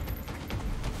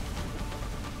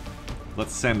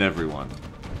 Let's send everyone.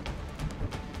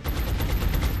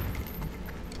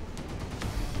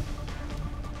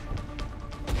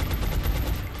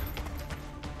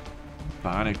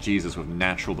 Bionic Jesus with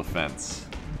natural defense.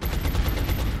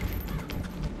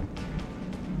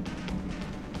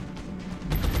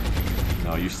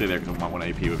 No, you stay there because I want 1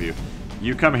 AP with you.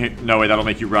 You come here. No way, that'll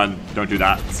make you run. Don't do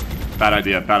that. Bad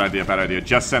idea, bad idea, bad idea.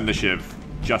 Just send the shiv.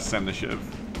 Just send the shiv.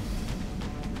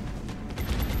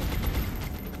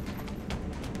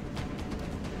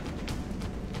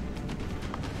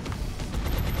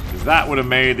 Because that would have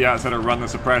made the outsider run the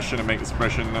suppression and make the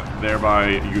suppression thereby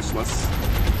useless.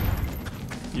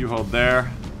 You hold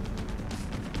there.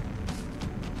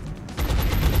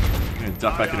 I'm gonna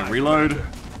duck back in and reload.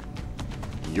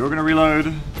 You're gonna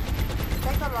reload.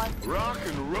 Rock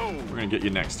and roll. We're gonna get you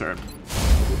next turn.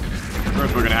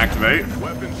 First we're gonna activate,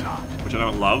 Weapons hot. which I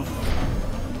don't love.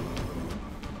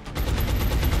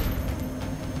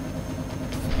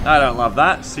 I don't love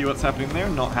that. See what's happening there?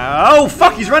 Not how. Oh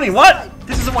fuck, he's running, what?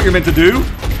 This isn't what you're meant to do.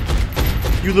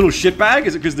 You little shitbag.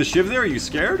 Is it because the shiv there? Are you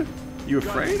scared? You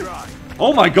afraid?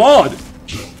 Oh my god!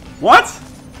 What?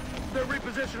 They're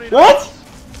repositioning. What?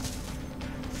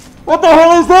 What the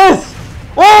hell is this?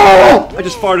 Oh! I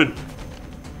just farted.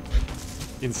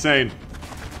 Insane.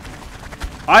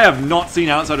 I have not seen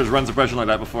outsiders run suppression like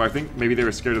that before. I think maybe they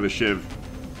were scared of the shiv.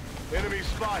 Enemy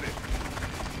spotted.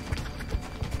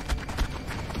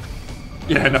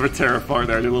 Yeah, another Terrafar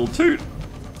there, a little toot.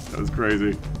 That was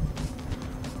crazy.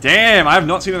 Damn, I have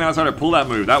not seen an outsider pull that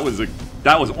move. That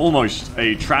was almost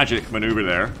a tragic maneuver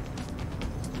there.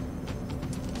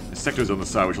 The sector's on the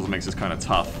side, which also makes this kind of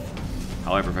tough.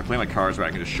 However, if I play my cards right,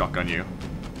 I can just shotgun you.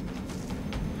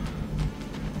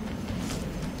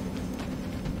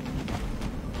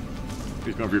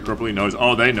 He's going for your corporately knows.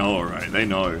 Oh, they know, alright. They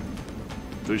know.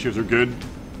 Those shivs are good.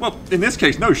 Well, in this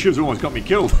case, no, shivs almost got me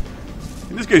killed.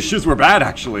 In this case, shivs were bad,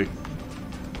 actually.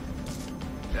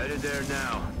 Headed there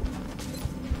now.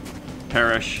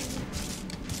 Perish.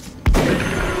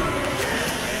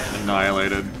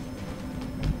 Annihilated.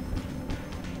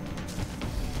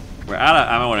 We're out of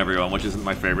ammo on everyone, which isn't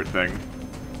my favorite thing.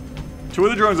 2 of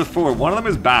the drones are forward. One of them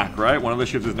is back, right? One of the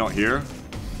shivs is not here.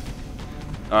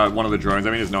 One of the drones,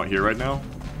 I mean, is not here right now.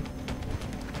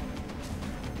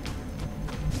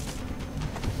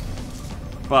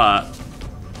 But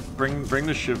bring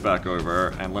the shiv back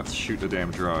over and let's shoot the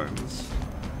damn drones.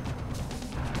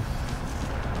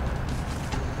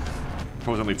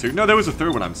 There was only 2. No, there was a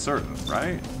 3rd one, I'm certain,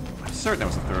 right? I'm certain there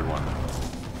was a 3rd one.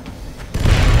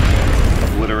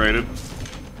 Obliterated.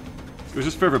 It was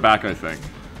just further back, I think.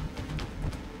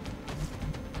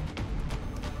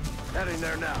 Heading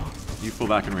there now. You pull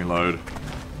back and reload.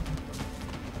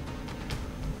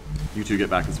 You 2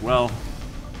 get back as well.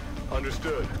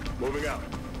 Understood. Moving out.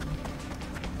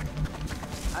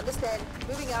 Understand.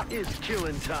 Moving out. It's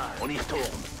killing time. On his toll.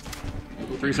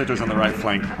 3 sectors on the right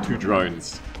flank, 2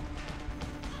 drones.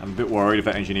 I'm a bit worried if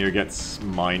that engineer gets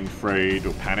mind-frayed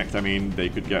or panicked. I mean, they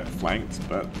could get flanked,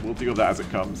 but we'll deal with that as it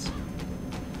comes.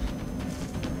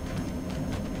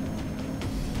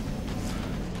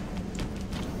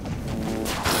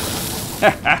 Ha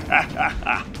ha ha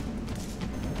ha!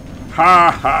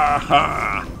 Ha ha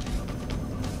ha!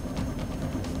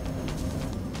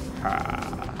 Ha!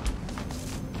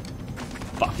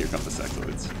 Fuck, here come the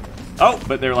sectoids. Oh,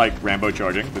 but they're like Rambo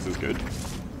charging. This is good.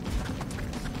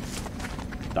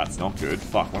 That's not good.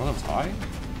 Fuck, one of them's high?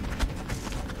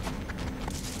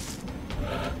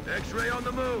 X-ray on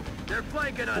the move. They're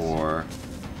flanking us. 4.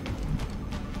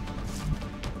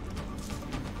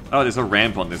 Oh, there's a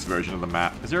ramp on this version of the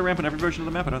map. Is there a ramp on every version of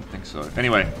the map? I don't think so.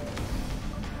 Anyway.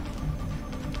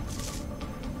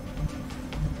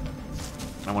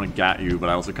 I want to gat you, but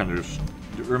I also kind of just...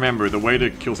 Remember, the way to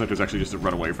kill sectors is actually just to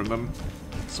run away from them.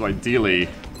 So ideally,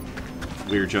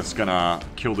 we're just gonna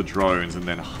kill the drones and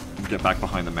then get back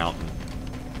behind the mountain.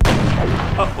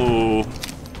 Uh-oh.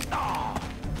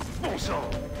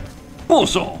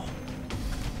 Bosso!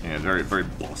 Yeah, very, very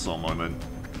bosso moment.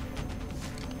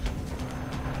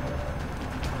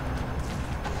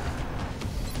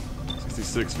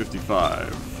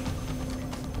 $66.55.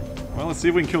 Well, let's see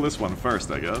if we can kill this one first,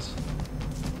 I guess.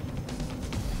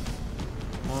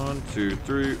 1, 2,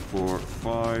 3, 4,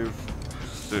 5,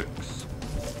 6.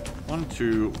 1,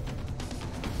 2,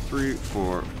 3,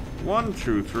 4. 1,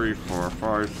 2, 3, 4,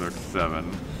 5, 6, 7.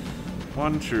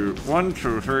 1, 2,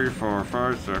 3, 4,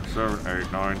 5, 6, 7,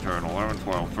 8, 9, 10, 11,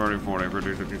 12, 13, 14,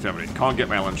 15, 16, 17. Can't get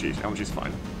my LMG. LMG's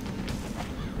fine.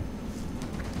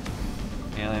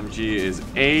 LMG is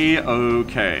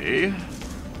A-okay.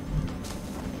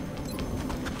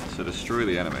 So destroy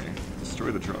the enemy.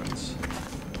 Destroy the drones.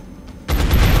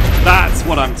 That's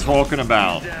what I'm talking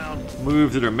about.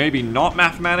 Moves that are maybe not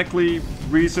mathematically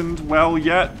reasoned well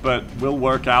yet, but will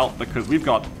work out because we've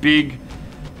got big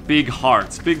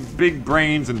hearts. Big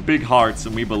brains and big hearts,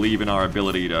 and we believe in our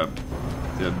ability to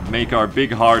make our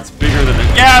big hearts bigger than the...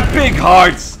 Yeah, big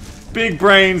hearts! Big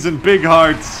brains and big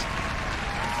hearts.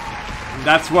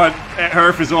 That's what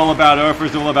Earth is all about. Earth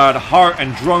is all about heart,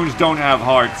 and drones don't have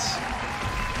hearts.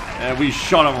 We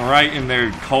shot them right in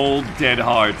their cold, dead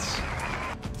hearts.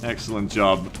 Excellent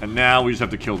job. And now we just have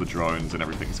to kill the drones and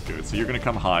everything's good. So you're going to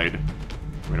come hide.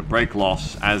 We're going to break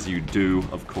loss, as you do,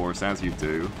 of course, as you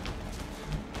do.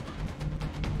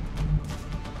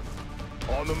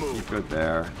 On the move. You go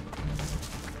there.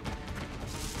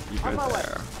 You go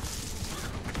there.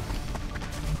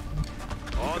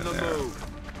 On the move.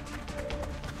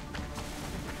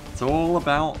 It's all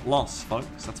about loss,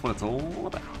 folks. That's what it's all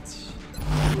about.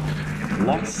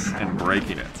 Loss and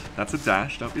breaking it. That's a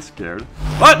dash, don't be scared.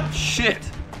 What? Shit!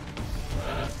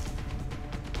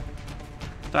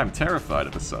 I'm terrified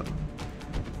of a sudden.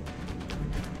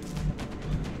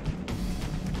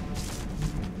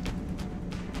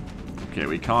 Okay,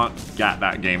 we can't get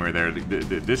that gamer there.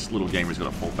 This little gamer's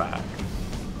gonna fall back.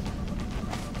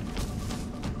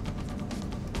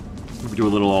 We do a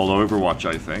little all Overwatch,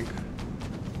 I think.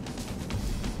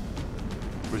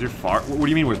 Where's your fart? What do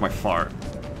you mean, where's my fart?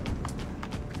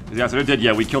 Is the outsider dead?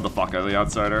 Yeah, we killed the fuck out of the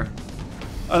outsider.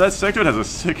 Oh, that sector has a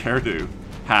sick hairdo.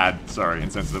 Had. Sorry,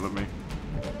 insensitive of me.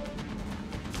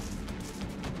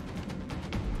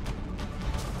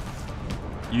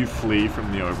 You flee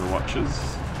from the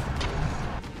Overwatches.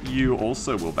 You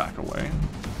also will back away.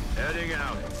 Heading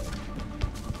out.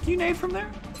 Can you nade from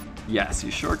there? Yes,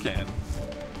 you sure can.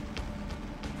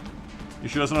 You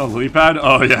sure doesn't know a lily pad?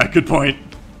 Oh yeah, good point.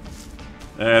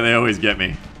 They always get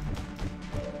me.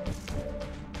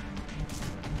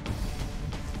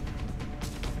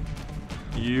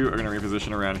 You are going to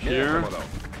reposition around here.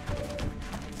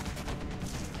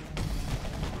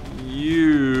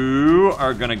 You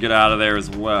are going to get out of there as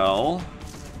well.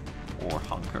 Or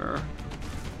hunker.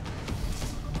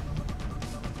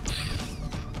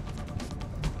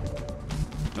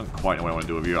 Don't quite know what I want to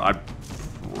do with you. I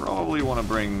probably want to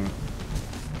bring...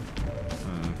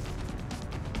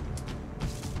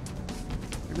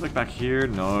 Maybe like back here?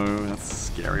 No, that's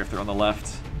scary if they're on the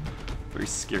left. Very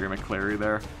scary McClary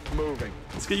there. Moving.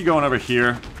 Let's get you going over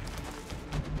here.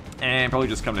 And probably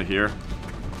just come to here.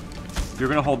 If you're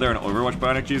gonna hold there an Overwatch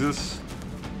Bionic Jesus.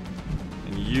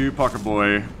 And you, Parker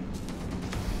Boy.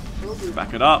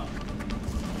 Back it up.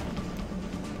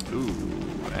 Ooh.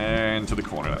 And to the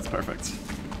corner, that's perfect.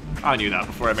 I knew that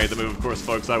before I made the move, of course,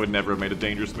 folks. I would never have made a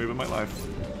dangerous move in my life.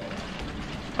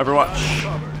 Overwatch.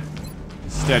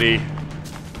 Steady.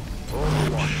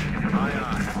 Overwatch. Aye,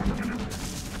 aye.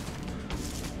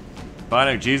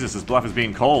 Bino Jesus, this bluff is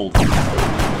being called.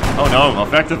 Oh no,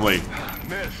 effectively.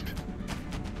 Missed.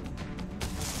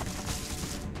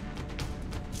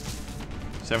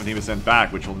 17%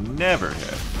 back, which will never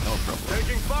hit. No problem.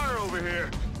 Taking fire over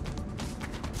here.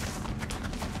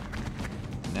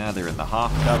 Now they're in the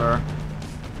half cover.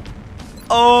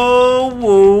 Oh,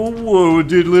 whoa, whoa.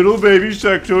 Did little baby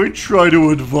sectoid try to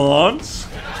advance?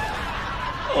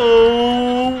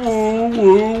 Oh, whoa,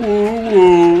 whoa, whoa,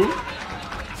 whoa.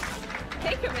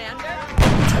 Hey, Commander.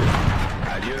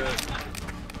 Adieu.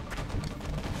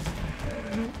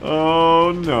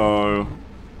 Oh, no.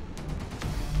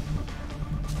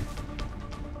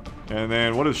 And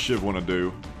then, what does Shiv want to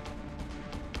do?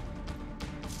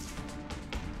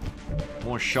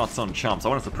 More shots on chumps. I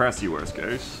want to suppress you, worst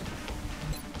case.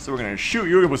 So we're gonna shoot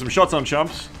you with some shots on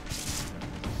chumps.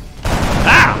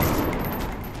 Ah!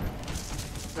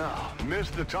 Oh,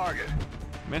 missed the target.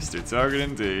 Mr. Target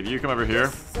indeed. You come over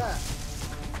here.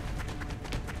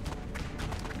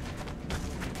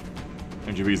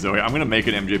 MJB Zoe. I'm gonna make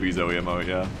an MJB Zoe emote,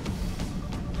 yeah.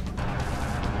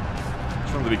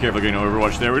 Just wanted to be careful getting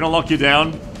Overwatch there. We're gonna lock you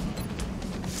down.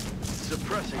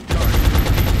 Suppressing target.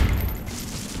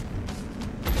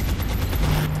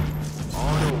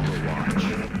 On Overwatch.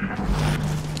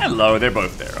 Hello, they're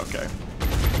both there, okay.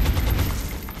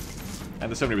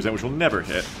 And the 70%, which will never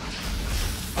hit.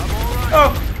 I'm alright.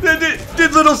 Oh,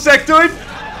 did little sectoid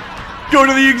go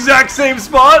to the exact same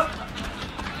spot?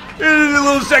 Did the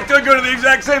little sectoid go to the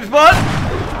exact same spot?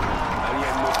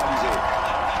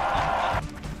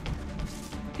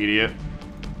 Idiot.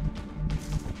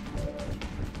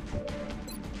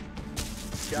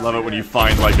 Love it when you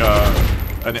find like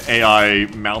an AI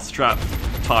mousetrap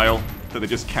tile that they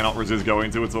just cannot resist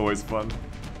going to. It's always fun.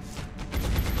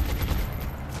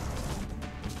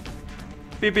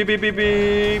 Beep beep beep beep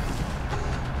beep.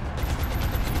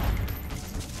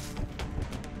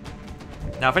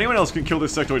 Now, if anyone else can kill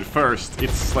this sectoid first,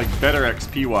 it's like better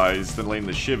XP wise than letting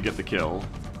the Shiv get the kill.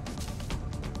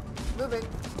 Moving.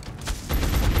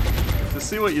 To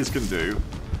see what you can do.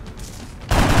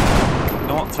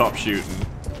 Not top shooting.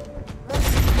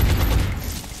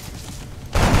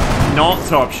 Not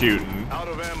top shooting. Out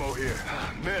of ammo here.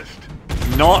 Missed.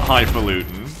 Not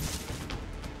highfalutin.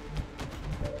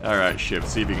 Alright, Shiv,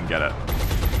 see if you can get it.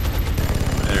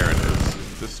 There it is.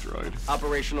 Destroyed.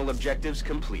 Operational objectives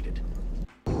completed.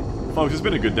 Folks, it's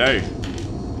been a good day.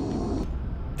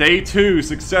 Day 2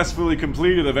 successfully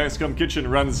completed of XCOM Kitchen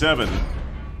Run 7.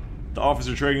 The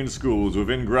officer training school is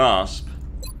within grasp.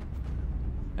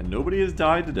 And nobody has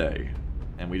died today.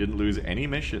 And we didn't lose any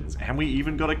missions. And we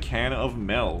even got a can of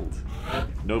meld.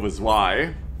 Nova's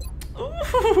why.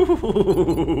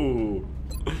 Ooh.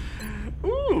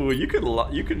 Ooh,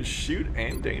 you can shoot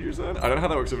and danger zone? I don't know how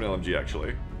that works with an LMG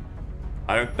actually.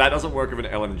 That doesn't work with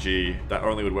an LMG. That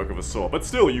only would work with a saw. But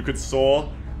still, you could saw,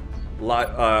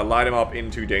 light him up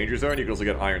into danger zone. You could also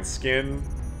get iron skin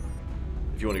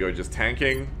if you want to go just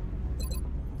tanking.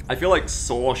 I feel like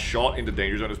saw shot into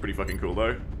danger zone is pretty fucking cool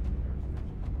though.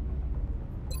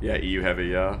 Yeah, EU heavy,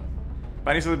 yeah.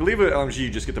 Banny says, I believe with LMG you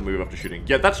just get to move after shooting.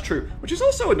 Yeah, that's true. Which is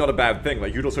also not a bad thing.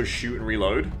 Like, you'd also shoot and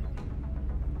reload.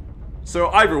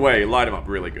 So either way, light him up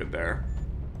really good there.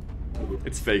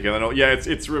 It's fake LNL. Yeah,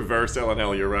 it's reverse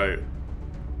LNL, you're right.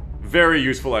 Very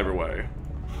useful either way.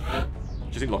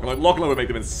 Just need lock and load. Lock and load would make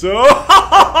them in so...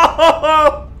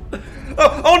 oh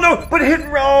no! But hit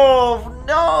and roll!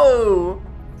 No!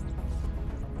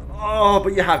 Oh,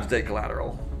 but you have to take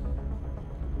collateral.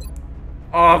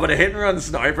 Oh, but a hit and run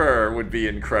sniper would be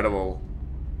incredible.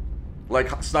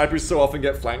 Like, snipers so often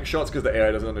get flank shots because the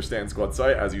AI doesn't understand squad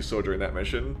sight, as you saw during that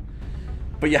mission.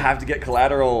 But you have to get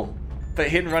collateral. But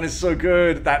hit and run is so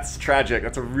good. That's tragic.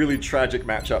 That's a really tragic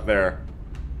matchup there.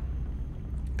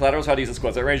 Collateral's how decent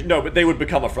squads at range. No, but they would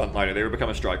become a frontliner. They would become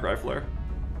a strike rifler.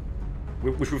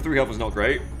 Which with 3 health was not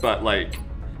great, but like...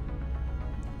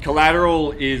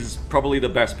 Collateral is probably the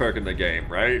best perk in the game,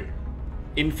 right?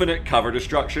 Infinite cover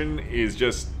destruction is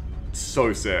just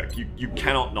so sick. You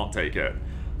cannot not take it.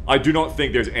 I do not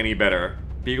think there's any better.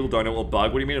 Beagle Donut will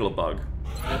bug? What do you mean it'll bug?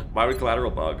 Why would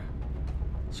collateral bug?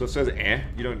 So it says,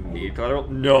 you don't need collateral?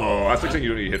 No, that's like saying you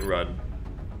don't need hit and run.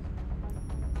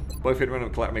 Both hit and run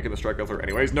and collateral making the strike rifler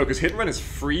anyways? No, because hit and run is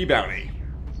free bounty.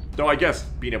 Though I guess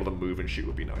being able to move and shoot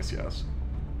would be nice, yes.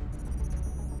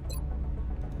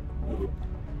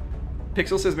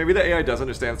 Pixel says, maybe the AI does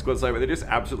understand squad sight, but they just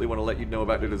absolutely want to let you know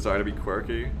about their desire to be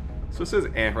quirky. So it says,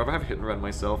 rather have hit and run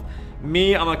myself.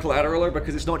 Me, I'm a collatteraler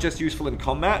because it's not just useful in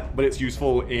combat, but it's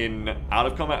useful in out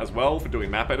of combat as well, for doing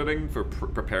map editing, for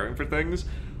preparing for things.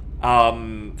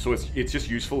 So it's just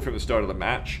useful from the start of the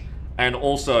match. And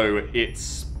also,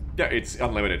 it's Yeah, it's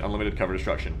unlimited cover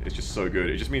destruction. It's just so good.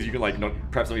 It just means you can like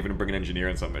perhaps not even bring an engineer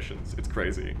in some missions. It's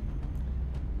crazy.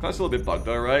 That's a little bit bugged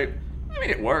though, right? I mean,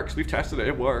 it works. We've tested it.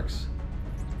 It works.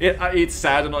 It's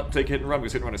sad to not take hit and run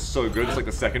because hit and run is so good. It's like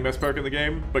the second best perk in the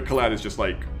game, but collab is just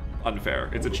like unfair.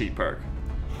 It's a cheap perk.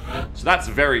 So that's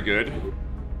very good.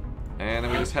 And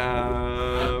then we just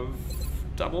have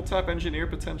double tap engineer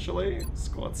potentially,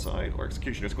 squad sight or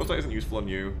executioner. Squad sight isn't useful on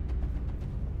you.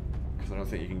 I don't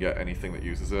think you can get anything that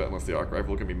uses it unless the arc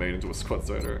rifle can be made into a squad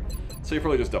sighter. So you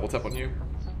probably just double tap on you.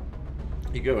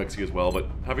 You go XC as well, but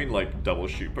having like double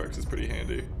shoot perks is pretty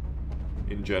handy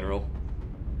in general.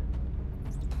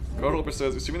 Collateral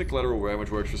says, assuming the collateral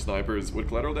damage works for snipers, would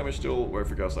collateral damage still work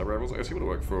for Gauss sniper rifles? I assume it would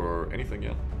work for anything,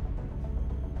 yeah.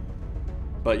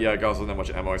 But yeah, Gauss doesn't have much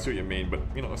ammo, I see what you mean, but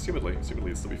you know, assumedly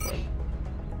it'd still be fine.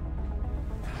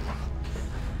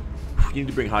 You need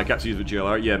to bring high caps to use with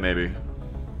GLR? Yeah, maybe.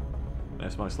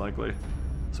 That's most likely.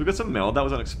 So we got some meld, that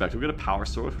was unexpected. We got a power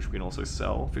source, which we can also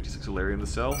sell. 56 Illyrium to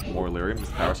sell. More Illyrium, because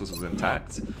the power source was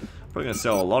intact. Probably gonna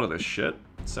sell a lot of this shit.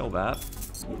 Sell that.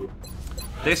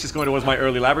 This is going towards my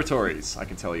early laboratories, I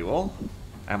can tell you all.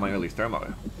 And my early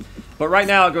thermo. But right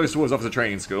now it goes towards officer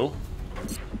training school.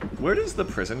 Where does the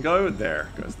prison go? There,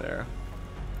 it goes there.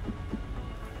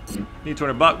 Need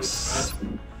 200 bucks.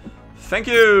 Thank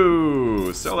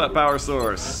you! Sell that power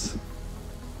source.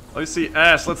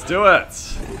 OCS, let's do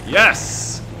it!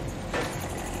 Yes!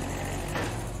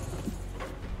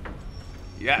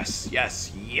 Yes,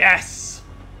 yes, yes!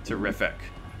 Terrific.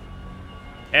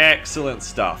 Excellent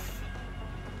stuff.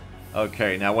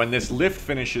 Okay, now when this lift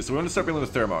finishes, so we want to start building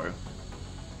the thermo.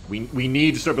 We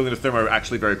need to start building the thermo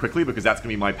actually very quickly because that's going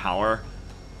to be my power.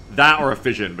 That or a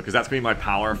fission, because that's going to be my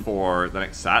power for the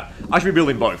next sat. I should be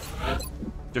building both.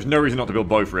 There's no reason not to build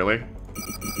both, really.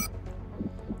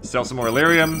 Sell some more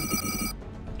Illyrium.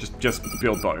 Just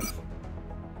build both.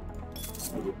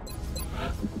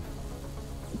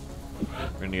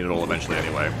 We're gonna need it all eventually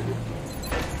anyway.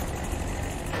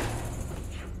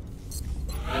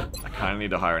 I kinda need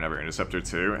to hire another interceptor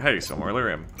too. Hey, some more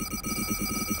Illyrium.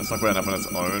 That's not quite enough on its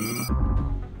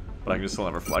own. But I can just sell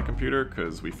another flight computer,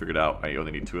 because we figured out I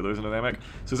only need 2 of those in Dynamic.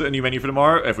 So is it a new menu for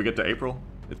tomorrow? If we get to April.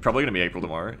 It's probably gonna be April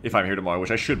tomorrow. If I'm here tomorrow,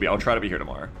 which I should be. I'll try to be here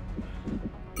tomorrow.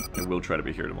 I will try to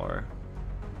be here tomorrow.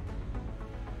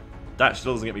 That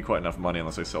still doesn't get me quite enough money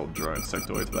unless I sell drone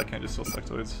sectoids, but I can't just sell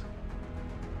sectoids.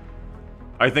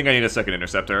 I think I need a second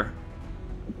interceptor.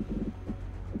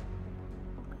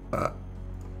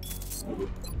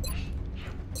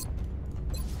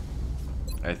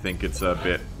 I think it's a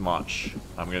bit much.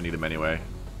 I'm gonna need them anyway.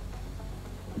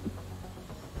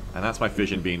 And that's my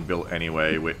fission being built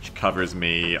anyway, which covers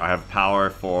me. I have power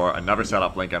for another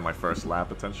setup link and my first lab,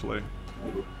 potentially.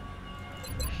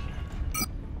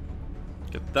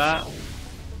 Get that.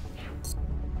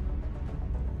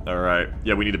 Alright.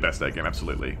 Yeah, we need the best air game,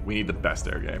 absolutely. We need the best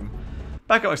air game.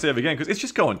 Back up my save again, because it's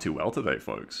just going too well today,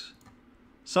 folks.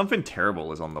 Something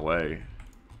terrible is on the way.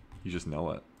 You just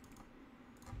know it.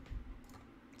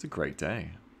 It's a great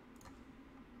day.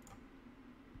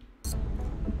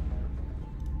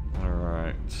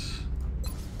 Alright.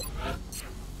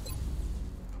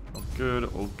 All good,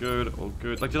 all good, all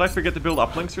good. Like, did I forget to build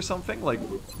uplinks or something? Like,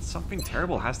 something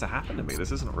terrible has to happen to me.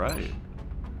 This isn't right.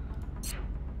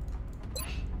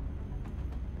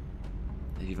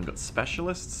 They even got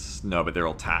specialists? No, but they're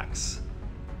all tax.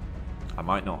 I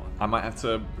might not. I might have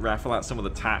to raffle out some of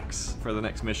the tax for the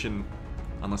next mission.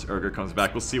 Unless Urger comes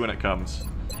back. We'll see when it comes.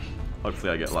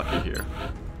 Hopefully I get lucky here.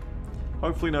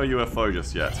 Hopefully no UFO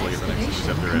just yet, so I get the next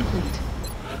interceptor in.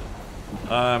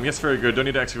 Yes, very good. Don't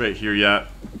need to excavate here yet.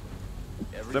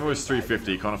 Demo was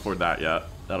 350. Can't afford that yet.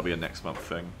 That'll be a next month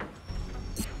thing.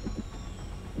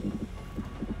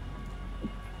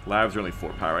 Labs are only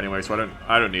 4 power anyway, so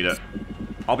I don't need it.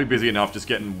 I'll be busy enough just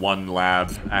getting 1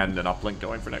 lab and an uplink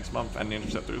going for next month and the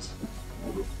interceptors.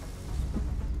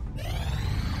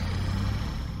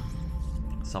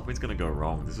 Something's gonna go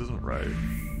wrong. This isn't right.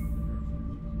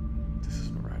 This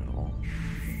isn't right at all.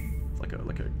 It's like a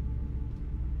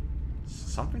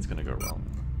something's gonna go wrong.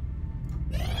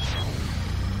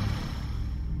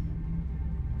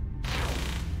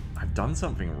 I've done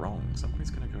something wrong. Something's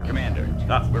gonna go wrong. Commander,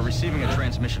 we're receiving a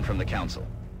transmission from the Council.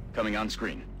 Coming on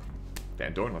screen.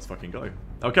 Van Dorn, let's fucking go.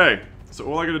 Okay, so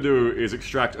all I gotta do is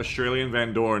extract Australian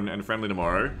Van Dorn and Friendly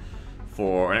tomorrow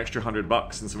for an extra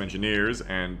 $100 and some engineers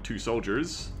and 2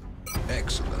 soldiers.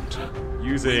 Excellent.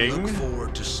 Using We look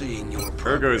forward to seeing your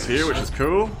Ergo's here, which is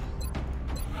cool.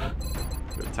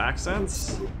 Good tax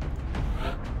sense.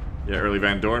 Yeah, early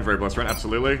Van Dorn, very blessed run,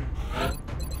 absolutely.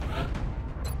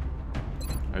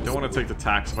 I don't want to take the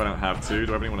tax if I don't have to.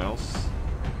 Do I have anyone else?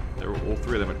 All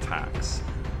three of them attacks.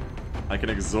 I can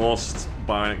exhaust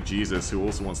Bionic Jesus, who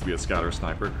also wants to be a scout or a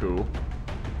sniper. Cool.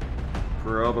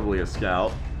 Probably a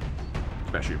scout.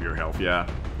 Especially if your health, yeah.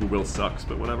 Who will sucks,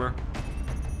 but whatever.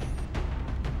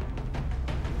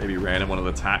 Maybe random one of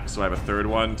the attacks, so I have a third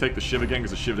one. Take the Shiv again,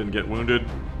 because the Shiv didn't get wounded.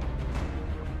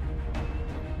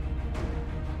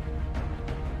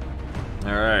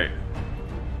 Alright.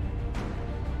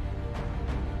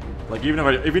 Like, even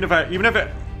if I I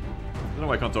don't know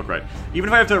why I can't talk right. Even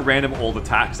if I have to random all the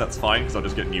attacks, that's fine, because I'll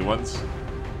just get new ones.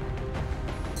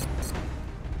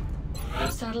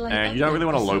 And you don't really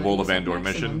want to lowball the Van Dorn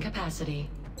mission.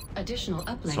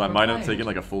 So I might have taken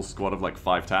like a full squad of like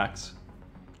 5 tacks.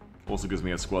 Also gives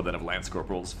me a squad then of Lance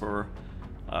Corporals for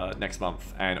next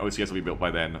month. And OCS will be built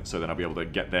by then, so then I'll be able to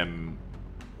get them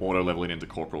auto-leveling into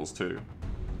Corporals too.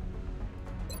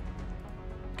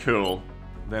 Cool.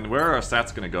 Then where are our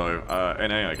stats gonna go?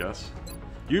 NA, I guess.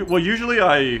 Well, usually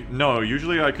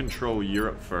I control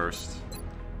Europe first.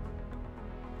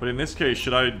 But in this case,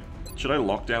 should I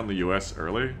lock down the US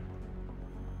early?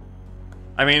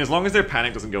 I mean, as long as their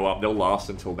panic doesn't go up, they'll last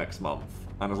until next month.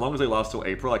 And as long as they last till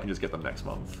April, I can just get them next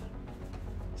month.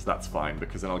 So that's fine,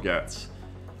 because then I'll get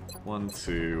 1,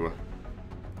 2...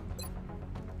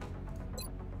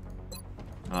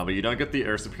 but you don't get the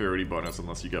air superiority bonus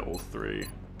unless you get all 3.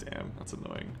 Damn, that's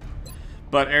annoying.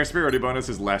 But air superiority bonus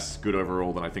is less good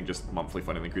overall than I think just monthly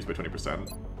funding increase by 20%.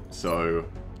 So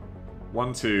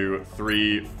 1, 2,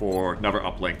 3, 4, another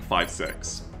uplink, 5,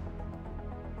 6.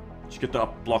 Just get the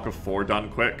up block of 4 done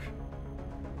quick.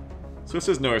 So it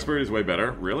says no, air superiority is way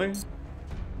better. Really?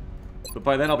 But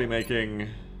by then I'll be making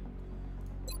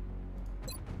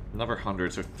another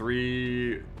 100, so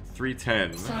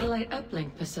 310. Satellite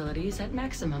uplink facilities at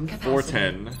maximum capacity.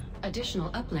 410. Additional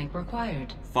uplink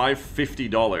required.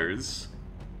 $550.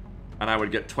 And I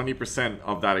would get 20%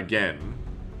 of that again.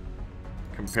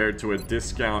 Compared to a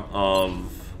discount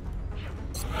of...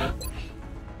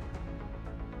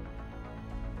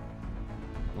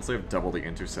 Let's say I have double the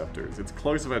interceptors. It's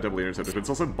close if I have double the interceptors, but it's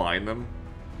also buying them.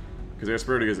 Because air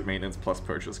superiority is maintenance plus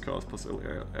purchase cost plus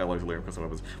alloys layer custom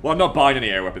weapons. Well, I'm not buying any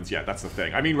air weapons yet, that's the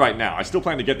thing. I mean right now. I still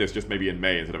plan to get this just maybe in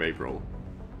May instead of April.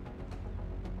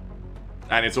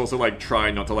 And it's also like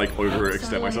trying not to like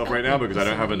overextend myself right now because I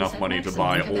don't have enough money to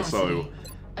buy also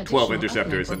 12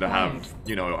 interceptors and to have,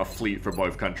 you know, a fleet for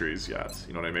both countries yet.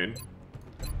 You know what I mean?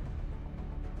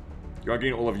 You aren't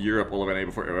getting all of Europe, all of NA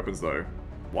before air weapons though.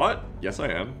 What? Yes I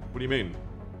am. What do you mean?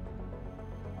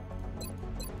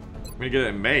 I'm gonna get it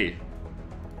in May.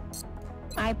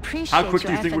 I appreciate How quick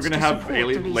do you think we're efforts gonna to have support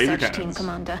alien the laser research team, cannons?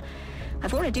 Commander.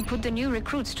 I've already put the new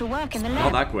recruits to work in the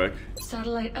Not lab. that quick.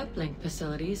 Satellite uplink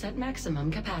facilities at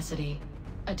maximum capacity.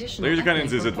 Additional Laser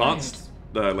cannons uplink is required. advanced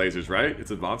lasers, right?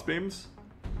 It's advanced beams.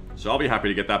 So I'll be happy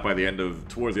to get that by the end of,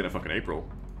 towards the end of fucking April.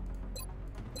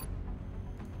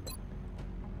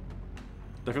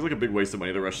 That feels like a big waste of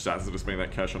money to rush stats into spending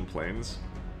that cash on planes.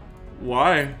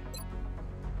 Why?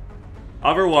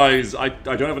 Otherwise, I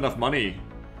don't have enough money.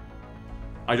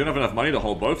 I don't have enough money to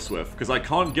hold both Swift, because I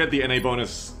can't get the NA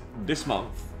bonus this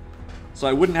month. So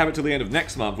I wouldn't have it till the end of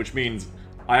next month, which means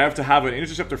I have to have an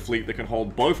interceptor fleet that can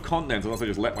hold both continents, unless I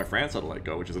just let my France satellite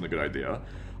go, which isn't a good idea.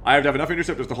 I have to have enough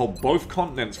interceptors to hold both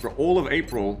continents for all of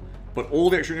April, but all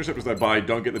the extra interceptors I buy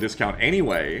don't get the discount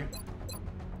anyway.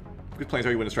 Because planes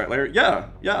how you win a strat layer? Yeah,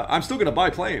 I'm still gonna buy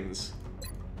planes.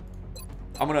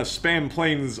 I'm gonna spam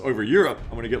planes over Europe.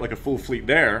 I'm gonna get like a full fleet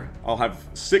there. I'll have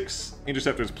 6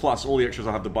 interceptors plus all the extras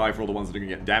I'll have to buy for all the ones that are gonna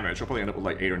get damaged. I'll probably end up with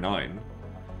like 8 or 9.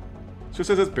 So it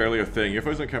says that's barely a thing.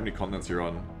 UFOs don't count how many continents you're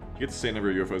on. You get the same number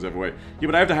of UFOs every way. Yeah,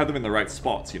 but I have to have them in the right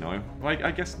spots, you know? Well,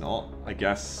 I guess not. I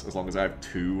guess as long as I have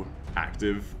 2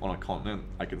 active on a continent,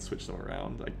 I can switch them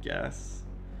around, I guess.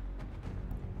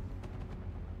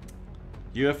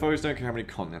 UFOs don't care how many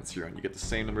continents you're on. You get the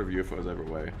same number of UFOs every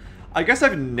way. I guess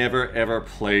I've never ever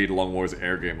played Long War's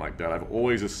air game like that. I've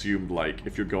always assumed, like,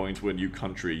 if you're going to a new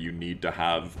country, you need to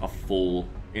have a full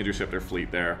interceptor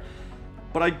fleet there.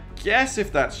 But I guess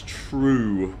if that's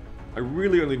true, I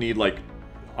really only need, like,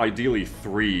 ideally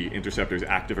 3 interceptors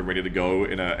active and ready to go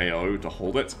in a AO to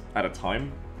hold it at a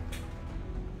time.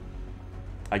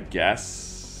 I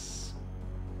guess.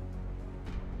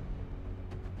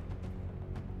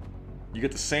 You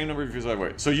get the same number of UFOs every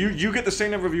way. So you get the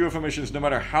same number of UFO missions no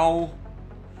matter how...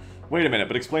 Wait a minute,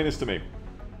 but explain this to me.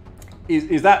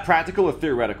 Is that practical or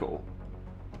theoretical?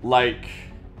 Like...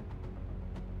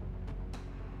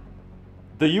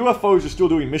 The UFOs are still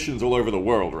doing missions all over the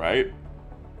world, right?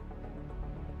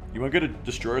 You won't get a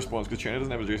destroyer spawns because China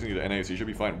doesn't have adjacency to NA, so you should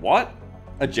be fine. What?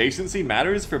 Adjacency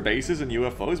matters for bases and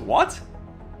UFOs? What?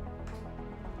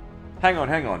 Hang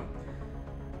on.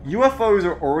 UFOs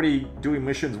are already doing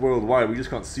missions worldwide, we just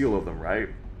can't see all of them, right?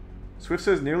 Swift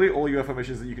says nearly all UFO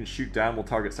missions that you can shoot down will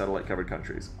target satellite-covered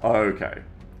countries. Okay.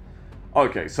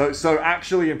 Okay, so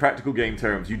actually in practical game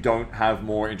terms, you don't have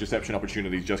more interception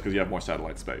opportunities just because you have more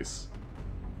satellite space.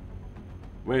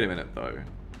 Wait a minute, though.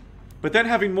 But then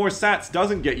having more sats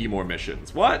doesn't get you more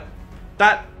missions. What?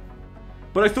 But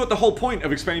I thought the whole point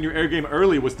of expanding your air game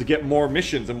early was to get more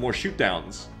missions and more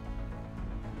shoot-downs.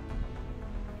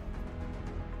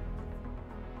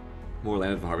 More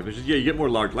landed for harvest missions. Yeah, you get more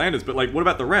large landers, but like, what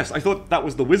about the rest? I thought that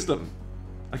was the wisdom.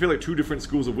 I feel like two different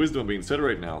schools of wisdom being said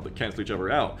right now that cancel each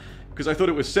other out. Because I thought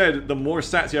it was said, the more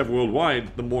sats you have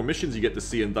worldwide, the more missions you get to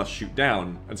see and thus shoot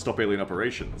down and stop alien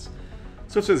operations.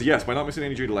 So it says yes, by not missing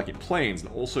any due to lacking planes,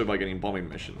 and also by getting bombing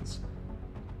missions.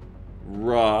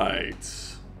 Right.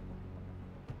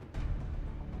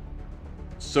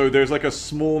 So there's like a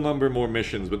small number more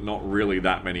missions, but not really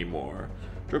that many more.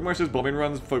 Drugmar says bombing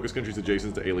runs focus countries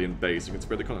adjacent to alien base and can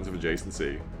spread the continents of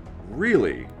adjacency.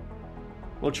 Really?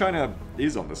 Well, China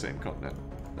is on the same continent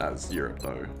as Europe,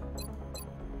 though.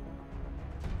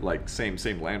 Like, same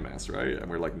landmass, right? And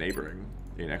we're, like, neighboring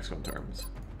in XCOM terms.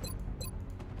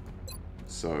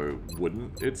 So,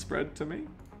 wouldn't it spread to me?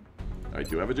 I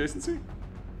do have adjacency?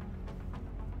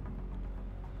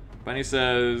 Bunny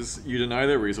says, you deny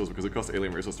their resource because it costs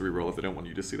alien resource to reroll if they don't want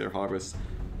you to see their harvest.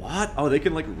 What? Oh, they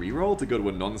can, like, reroll to go to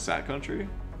a non-sat country?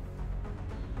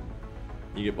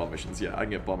 You get bomb missions. Yeah, I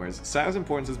can get bombers. SAT is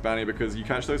important, says Bounty, because you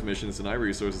catch those missions, deny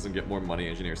resources, and get more money,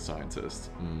 engineer, scientist.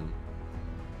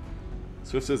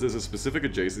 Swift says there's a specific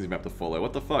adjacency map to follow.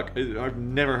 What the fuck? I've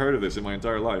never heard of this in my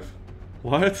entire life.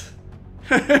 What?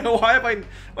 Why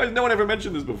has no one ever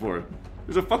mentioned this before?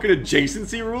 There's a fucking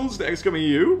adjacency rules to XCOM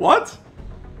EU? What?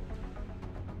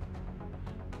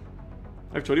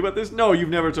 I've told you about this? No, you've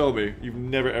never told me. You've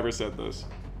never ever said this.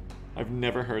 I've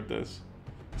never heard this.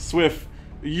 Swift,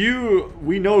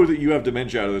 we know that you have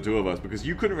dementia out of the two of us because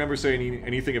you couldn't remember saying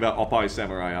anything about Oppai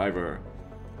Samurai either.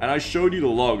 And I showed you the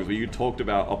logs where you talked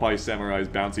about Oppai Samurai's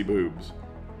bouncy boobs.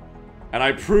 And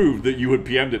I proved that you had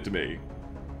PM'd it to me.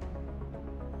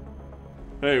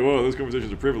 Hey, whoa, this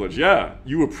conversation's a privilege. Yeah,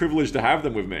 you were privileged to have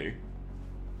them with me.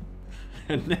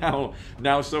 And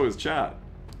now so is chat.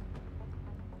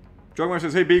 Drugmar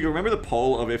says, hey Beagle, remember the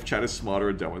poll of if chat is smarter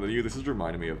or dumber than you? This is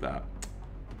reminding me of that.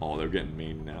 Oh, they're getting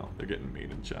mean now. They're getting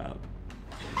mean in chat.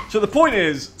 So the point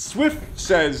is, Swift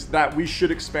says that we should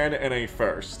expand NA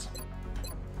first.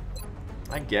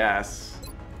 I guess.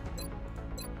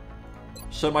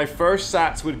 So my first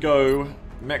sats would go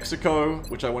Mexico,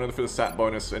 which I wanted for the sat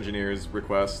bonus engineer's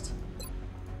request.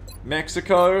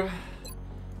 Mexico.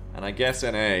 And I guess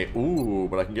NA. Ooh,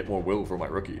 but I can get more will for my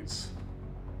rookies.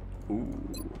 Ooh.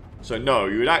 So no,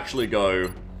 you would actually go...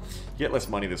 You get less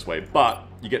money this way, but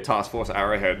you get Task Force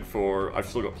Arrowhead for... I've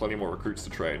still got plenty more recruits to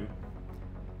train.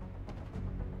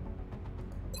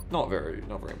 Not very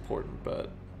important,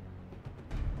 but...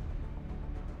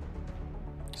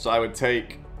 So I would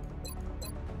take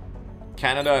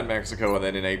Canada and Mexico, and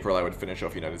then in April I would finish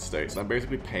off United States. And I'm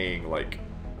basically paying like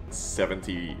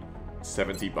 70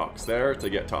 bucks there to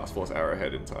get Task Force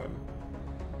Arrowhead in time.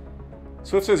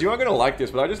 Swift says, you aren't gonna like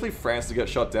this, but I just leave France to get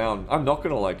shut down. I'm not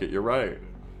gonna like it, you're right.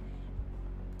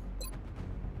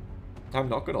 I'm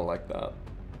not gonna like that.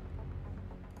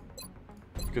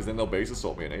 Because then they'll base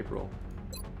assault me in April.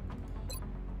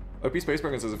 OP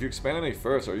Spacebergen says, if you expand NA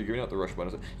first, are you giving out the Russia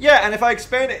bonus? Yeah, and if I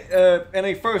expand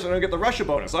NA first, I don't get the Russia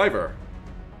bonus either.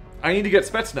 I need to get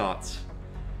Spetsnaz.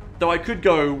 Though I could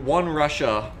go 1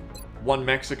 Russia, 1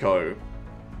 Mexico,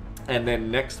 and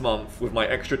then next month, with my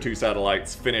extra 2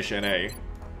 satellites, finish NA.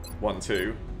 1,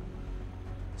 2.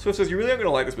 Swift says, you really aren't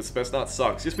going to like this, but Spetsnaz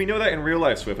sucks. Yes, we know that in real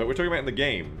life, Swift, but we're talking about in the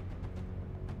game.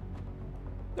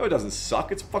 No, it doesn't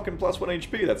suck. It's fucking +1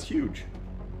 HP. That's huge.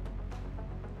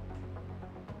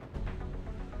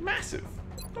 Massive.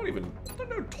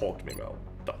 Don't talk to me about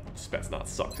Spetsnaz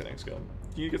sucks in XCOM.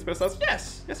 Do you get Spetsnaz?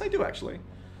 Yes! Yes, I do, actually.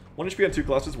 1 HP on 2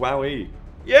 clusters, wowee.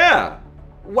 Yeah!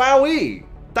 Wowee!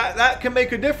 That can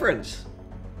make a difference.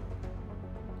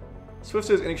 Swift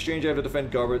says, in exchange I have to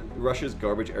defend Russia's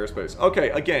garbage airspace. Okay,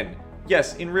 again,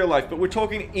 yes, in real life, but we're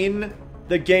talking in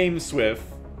the game, Swift.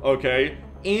 Okay?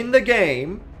 In the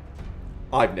game,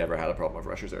 I've never had a problem with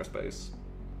Russia's airspace.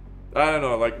 I don't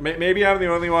know, like, maybe I'm the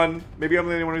only one. Maybe I'm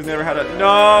the only one who's never had a...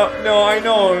 No, I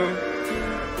know.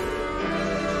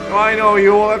 I know,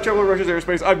 you all have trouble with Russia's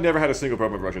airspace. I've never had a single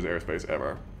problem with Russia's airspace,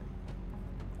 ever.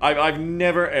 I've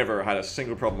never, ever had a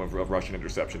single problem with Russian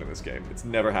interception in this game. It's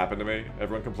never happened to me.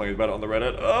 Everyone complains about it on the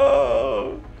Reddit.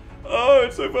 Oh,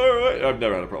 it's so far away. I've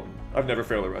never had a problem. I've never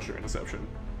failed a Russian interception.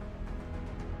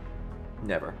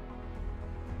 Never.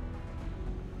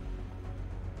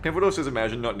 Pivotal says,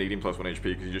 imagine not needing +1 HP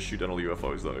because you just shoot down all the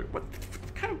UFOs, though. What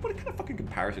kind of fucking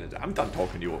comparison is that? I'm done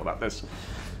talking to you all about this.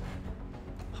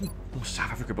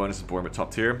 South Africa bonus is boring, but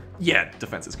top tier. Yeah,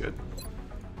 defense is good.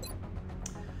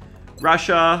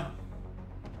 Russia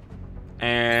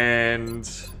and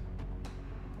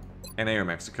NA or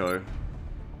Mexico.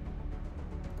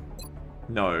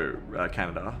 No,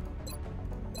 Canada.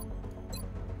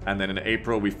 And then in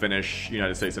April we finish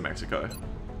United States and Mexico.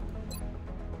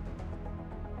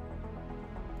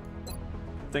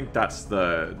 I think that's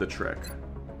the trick.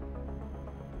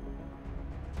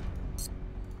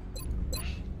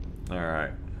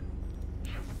 Alright.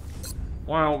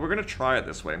 Well, we're gonna try it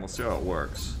this way and we'll see how it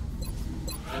works.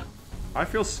 I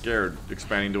feel scared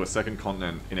expanding to a second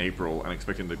continent in April and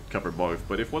expecting to cover both,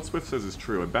 but if what Swift says is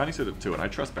true, and Bounty said it too, and I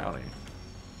trust Bounty.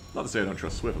 Not to say I don't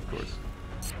trust Swift, of course.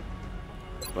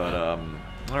 But,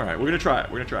 alright, we're gonna try it.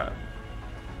 We're gonna try it.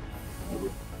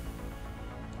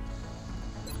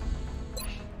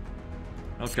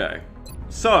 Okay.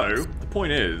 So, the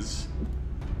point is...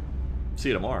 See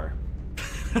you tomorrow.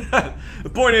 The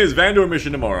point is, Vandor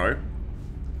mission tomorrow.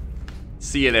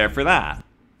 See you there for that.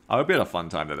 I hope you had a fun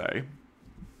time today.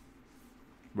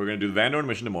 We're gonna do the Vandor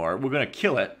mission tomorrow. We're gonna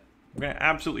kill it. We're gonna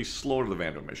absolutely slaughter the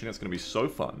Vandor mission. It's gonna be so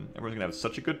fun. Everyone's gonna have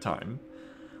such a good time.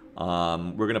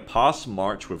 We're gonna pass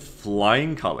March with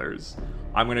flying colors.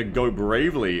 I'm gonna go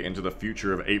bravely into the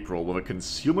future of April with a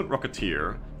concealment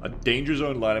rocketeer, a danger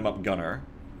zone light 'em up gunner.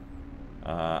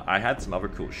 I had some other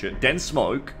cool shit. Dense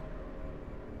smoke.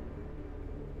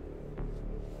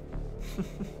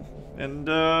 And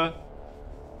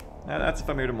that's if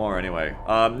I'm here tomorrow anyway.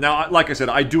 Now, like I said,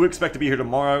 I do expect to be here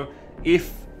tomorrow.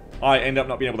 If I end up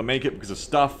not being able to make it because of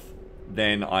stuff,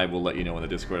 then I will let you know in the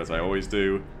Discord as I always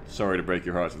do. Sorry to break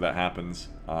your hearts if that happens,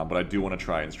 but I do want to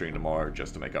try and stream tomorrow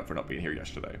just to make up for not being here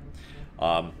yesterday.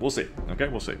 We'll see. Okay,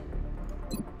 we'll see.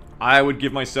 I would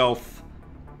give myself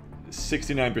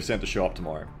 69% to show up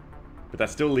tomorrow, but that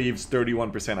still leaves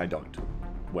 31% I don't.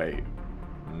 Wait,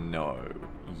 no,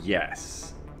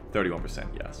 yes, 31%,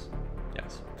 yes,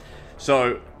 yes.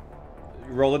 So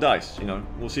roll the dice, you know.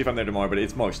 We'll see if I'm there tomorrow, but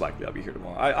it's most likely I'll be here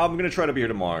tomorrow. I'm gonna try to be here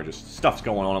tomorrow. Just stuff's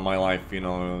going on in my life, you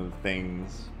know,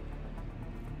 things.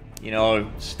 You know,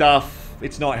 stuff.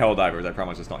 It's not Helldivers. I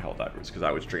promise it's not Helldivers, because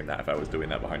I would stream that if I was doing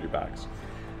that behind your backs.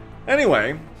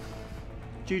 Anyway,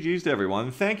 GG's to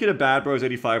everyone. Thank you to Bad Bros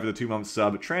 85 for the 2-month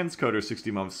sub, Transcoder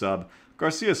 60-month sub,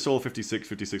 Garcia Soul 56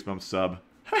 56-month sub.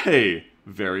 Hey,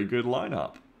 very good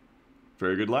lineup.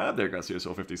 Very good lineup there, Garcia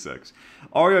Soul 56.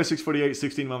 Oreo 648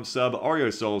 16-month sub,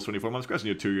 Oreo Souls 24 months. Congrats on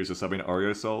your 2 years of subbing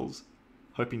Oreo Souls.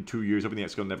 Hoping 2 years, hoping the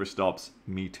XCOM never stops.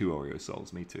 Me too, Oreo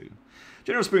Souls, me too.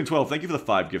 General Spoon 12, thank you for the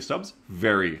 5 gift subs.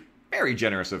 Very, very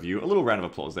generous of you. A little round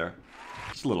of applause there.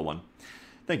 Just a little one.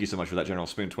 Thank you so much for that, General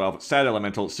Spoon 12. Sad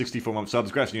Elemental 64-month subs.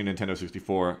 Congrats on your Nintendo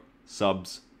 64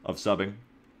 subs of subbing.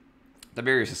 The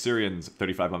Various Assyrians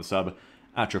 35-month sub.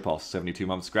 Atropos 72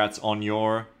 months. Congrats on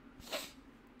your...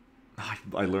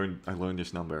 I learned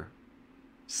this number.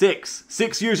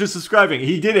 6 years of subscribing.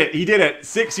 He did it. He did it.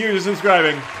 6 years of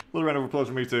subscribing. A little round of applause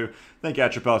for me too. Thank you,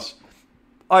 Atropos.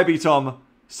 IB Tom,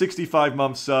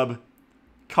 65-month sub.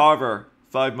 Carver,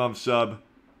 5-month sub.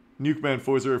 Nukeman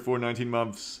 404, 19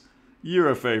 months.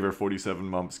 Eurofavor, 47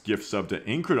 months. Gift sub to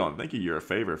Incredon. Thank you,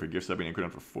 Eurofavor, for gift subbing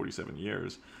Incredon for 47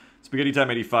 years. Spaghetti Time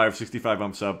 85,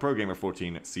 65-month sub. Pro Gamer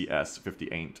 14, CS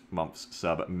 58 months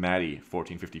sub. Maddie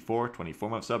 1454,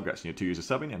 24-month sub. Congrats on your 2 years of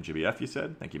subbing. MGBF, you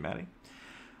said. Thank you, Maddie.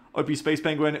 OP Space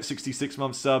Penguin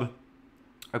 66-month sub.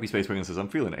 OP Space Penguin says, I'm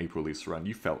feeling April release run.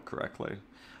 You felt correctly.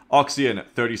 Oxian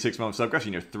 36-month sub. Congrats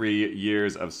on your 3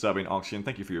 years of subbing, Oxian.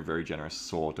 Thank you for your very generous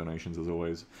soul donations as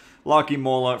always. Lucky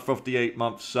Mola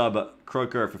 58-month sub.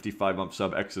 Croker 55-month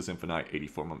sub. Exodus Infinite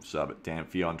 84-month sub. Dan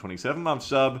Fion 27-month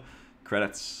sub.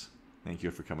 Credits. Thank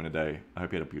you for coming today. I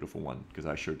hope you had a beautiful one, because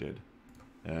I sure did.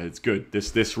 It's good.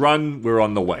 This run, we're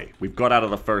on the way. We've got out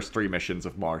of the first 3 missions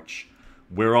of March.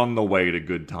 We're on the way to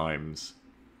good times.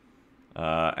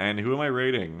 And who am I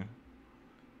rating?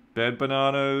 Bed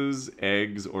bananas,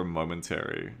 eggs, or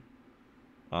momentary?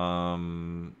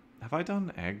 Have I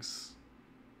done eggs?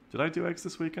 Did I do eggs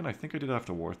this weekend? I think I did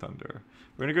after War Thunder.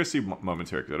 We're gonna go see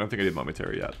momentary, because I don't think I did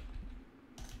momentary yet.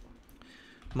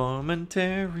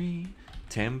 Momentary...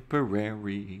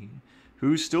 temporary.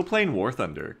 Who's still playing War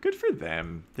Thunder? Good for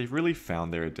them. They've really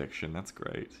found their addiction. That's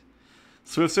great.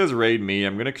 Swift says raid me.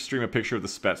 I'm gonna stream a picture of the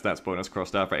Spet Stats bonus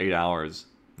crossed out for 8 hours.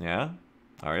 Yeah?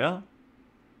 Are ya?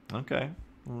 Okay.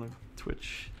 Well,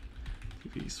 Twitch.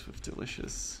 TV Swift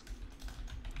Delicious.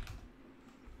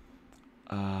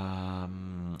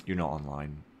 You're not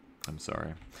online. I'm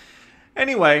sorry.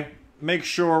 Anyway, make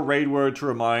sure raid word to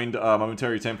remind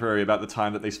Momentary Temporary about the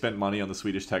time that they spent money on the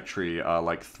Swedish tech tree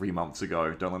like 3 months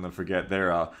ago. Don't let them forget they're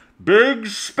a big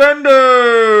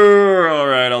spender!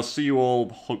 Alright, I'll see you all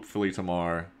hopefully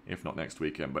tomorrow. If not next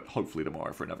weekend, but hopefully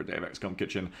tomorrow for another day of XCOM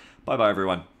Kitchen. Bye-bye,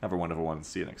 everyone. Have a wonderful one.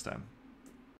 See you next time.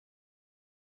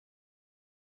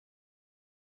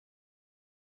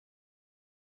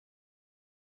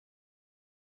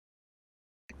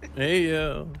 Hey,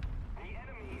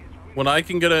 when I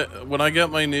can get when I get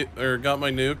my got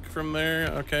my nuke from there,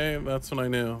 okay, that's when I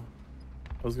knew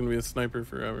I was gonna be a sniper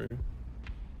forever.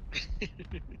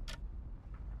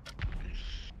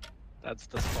 That's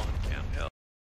the spawn cam, yeah.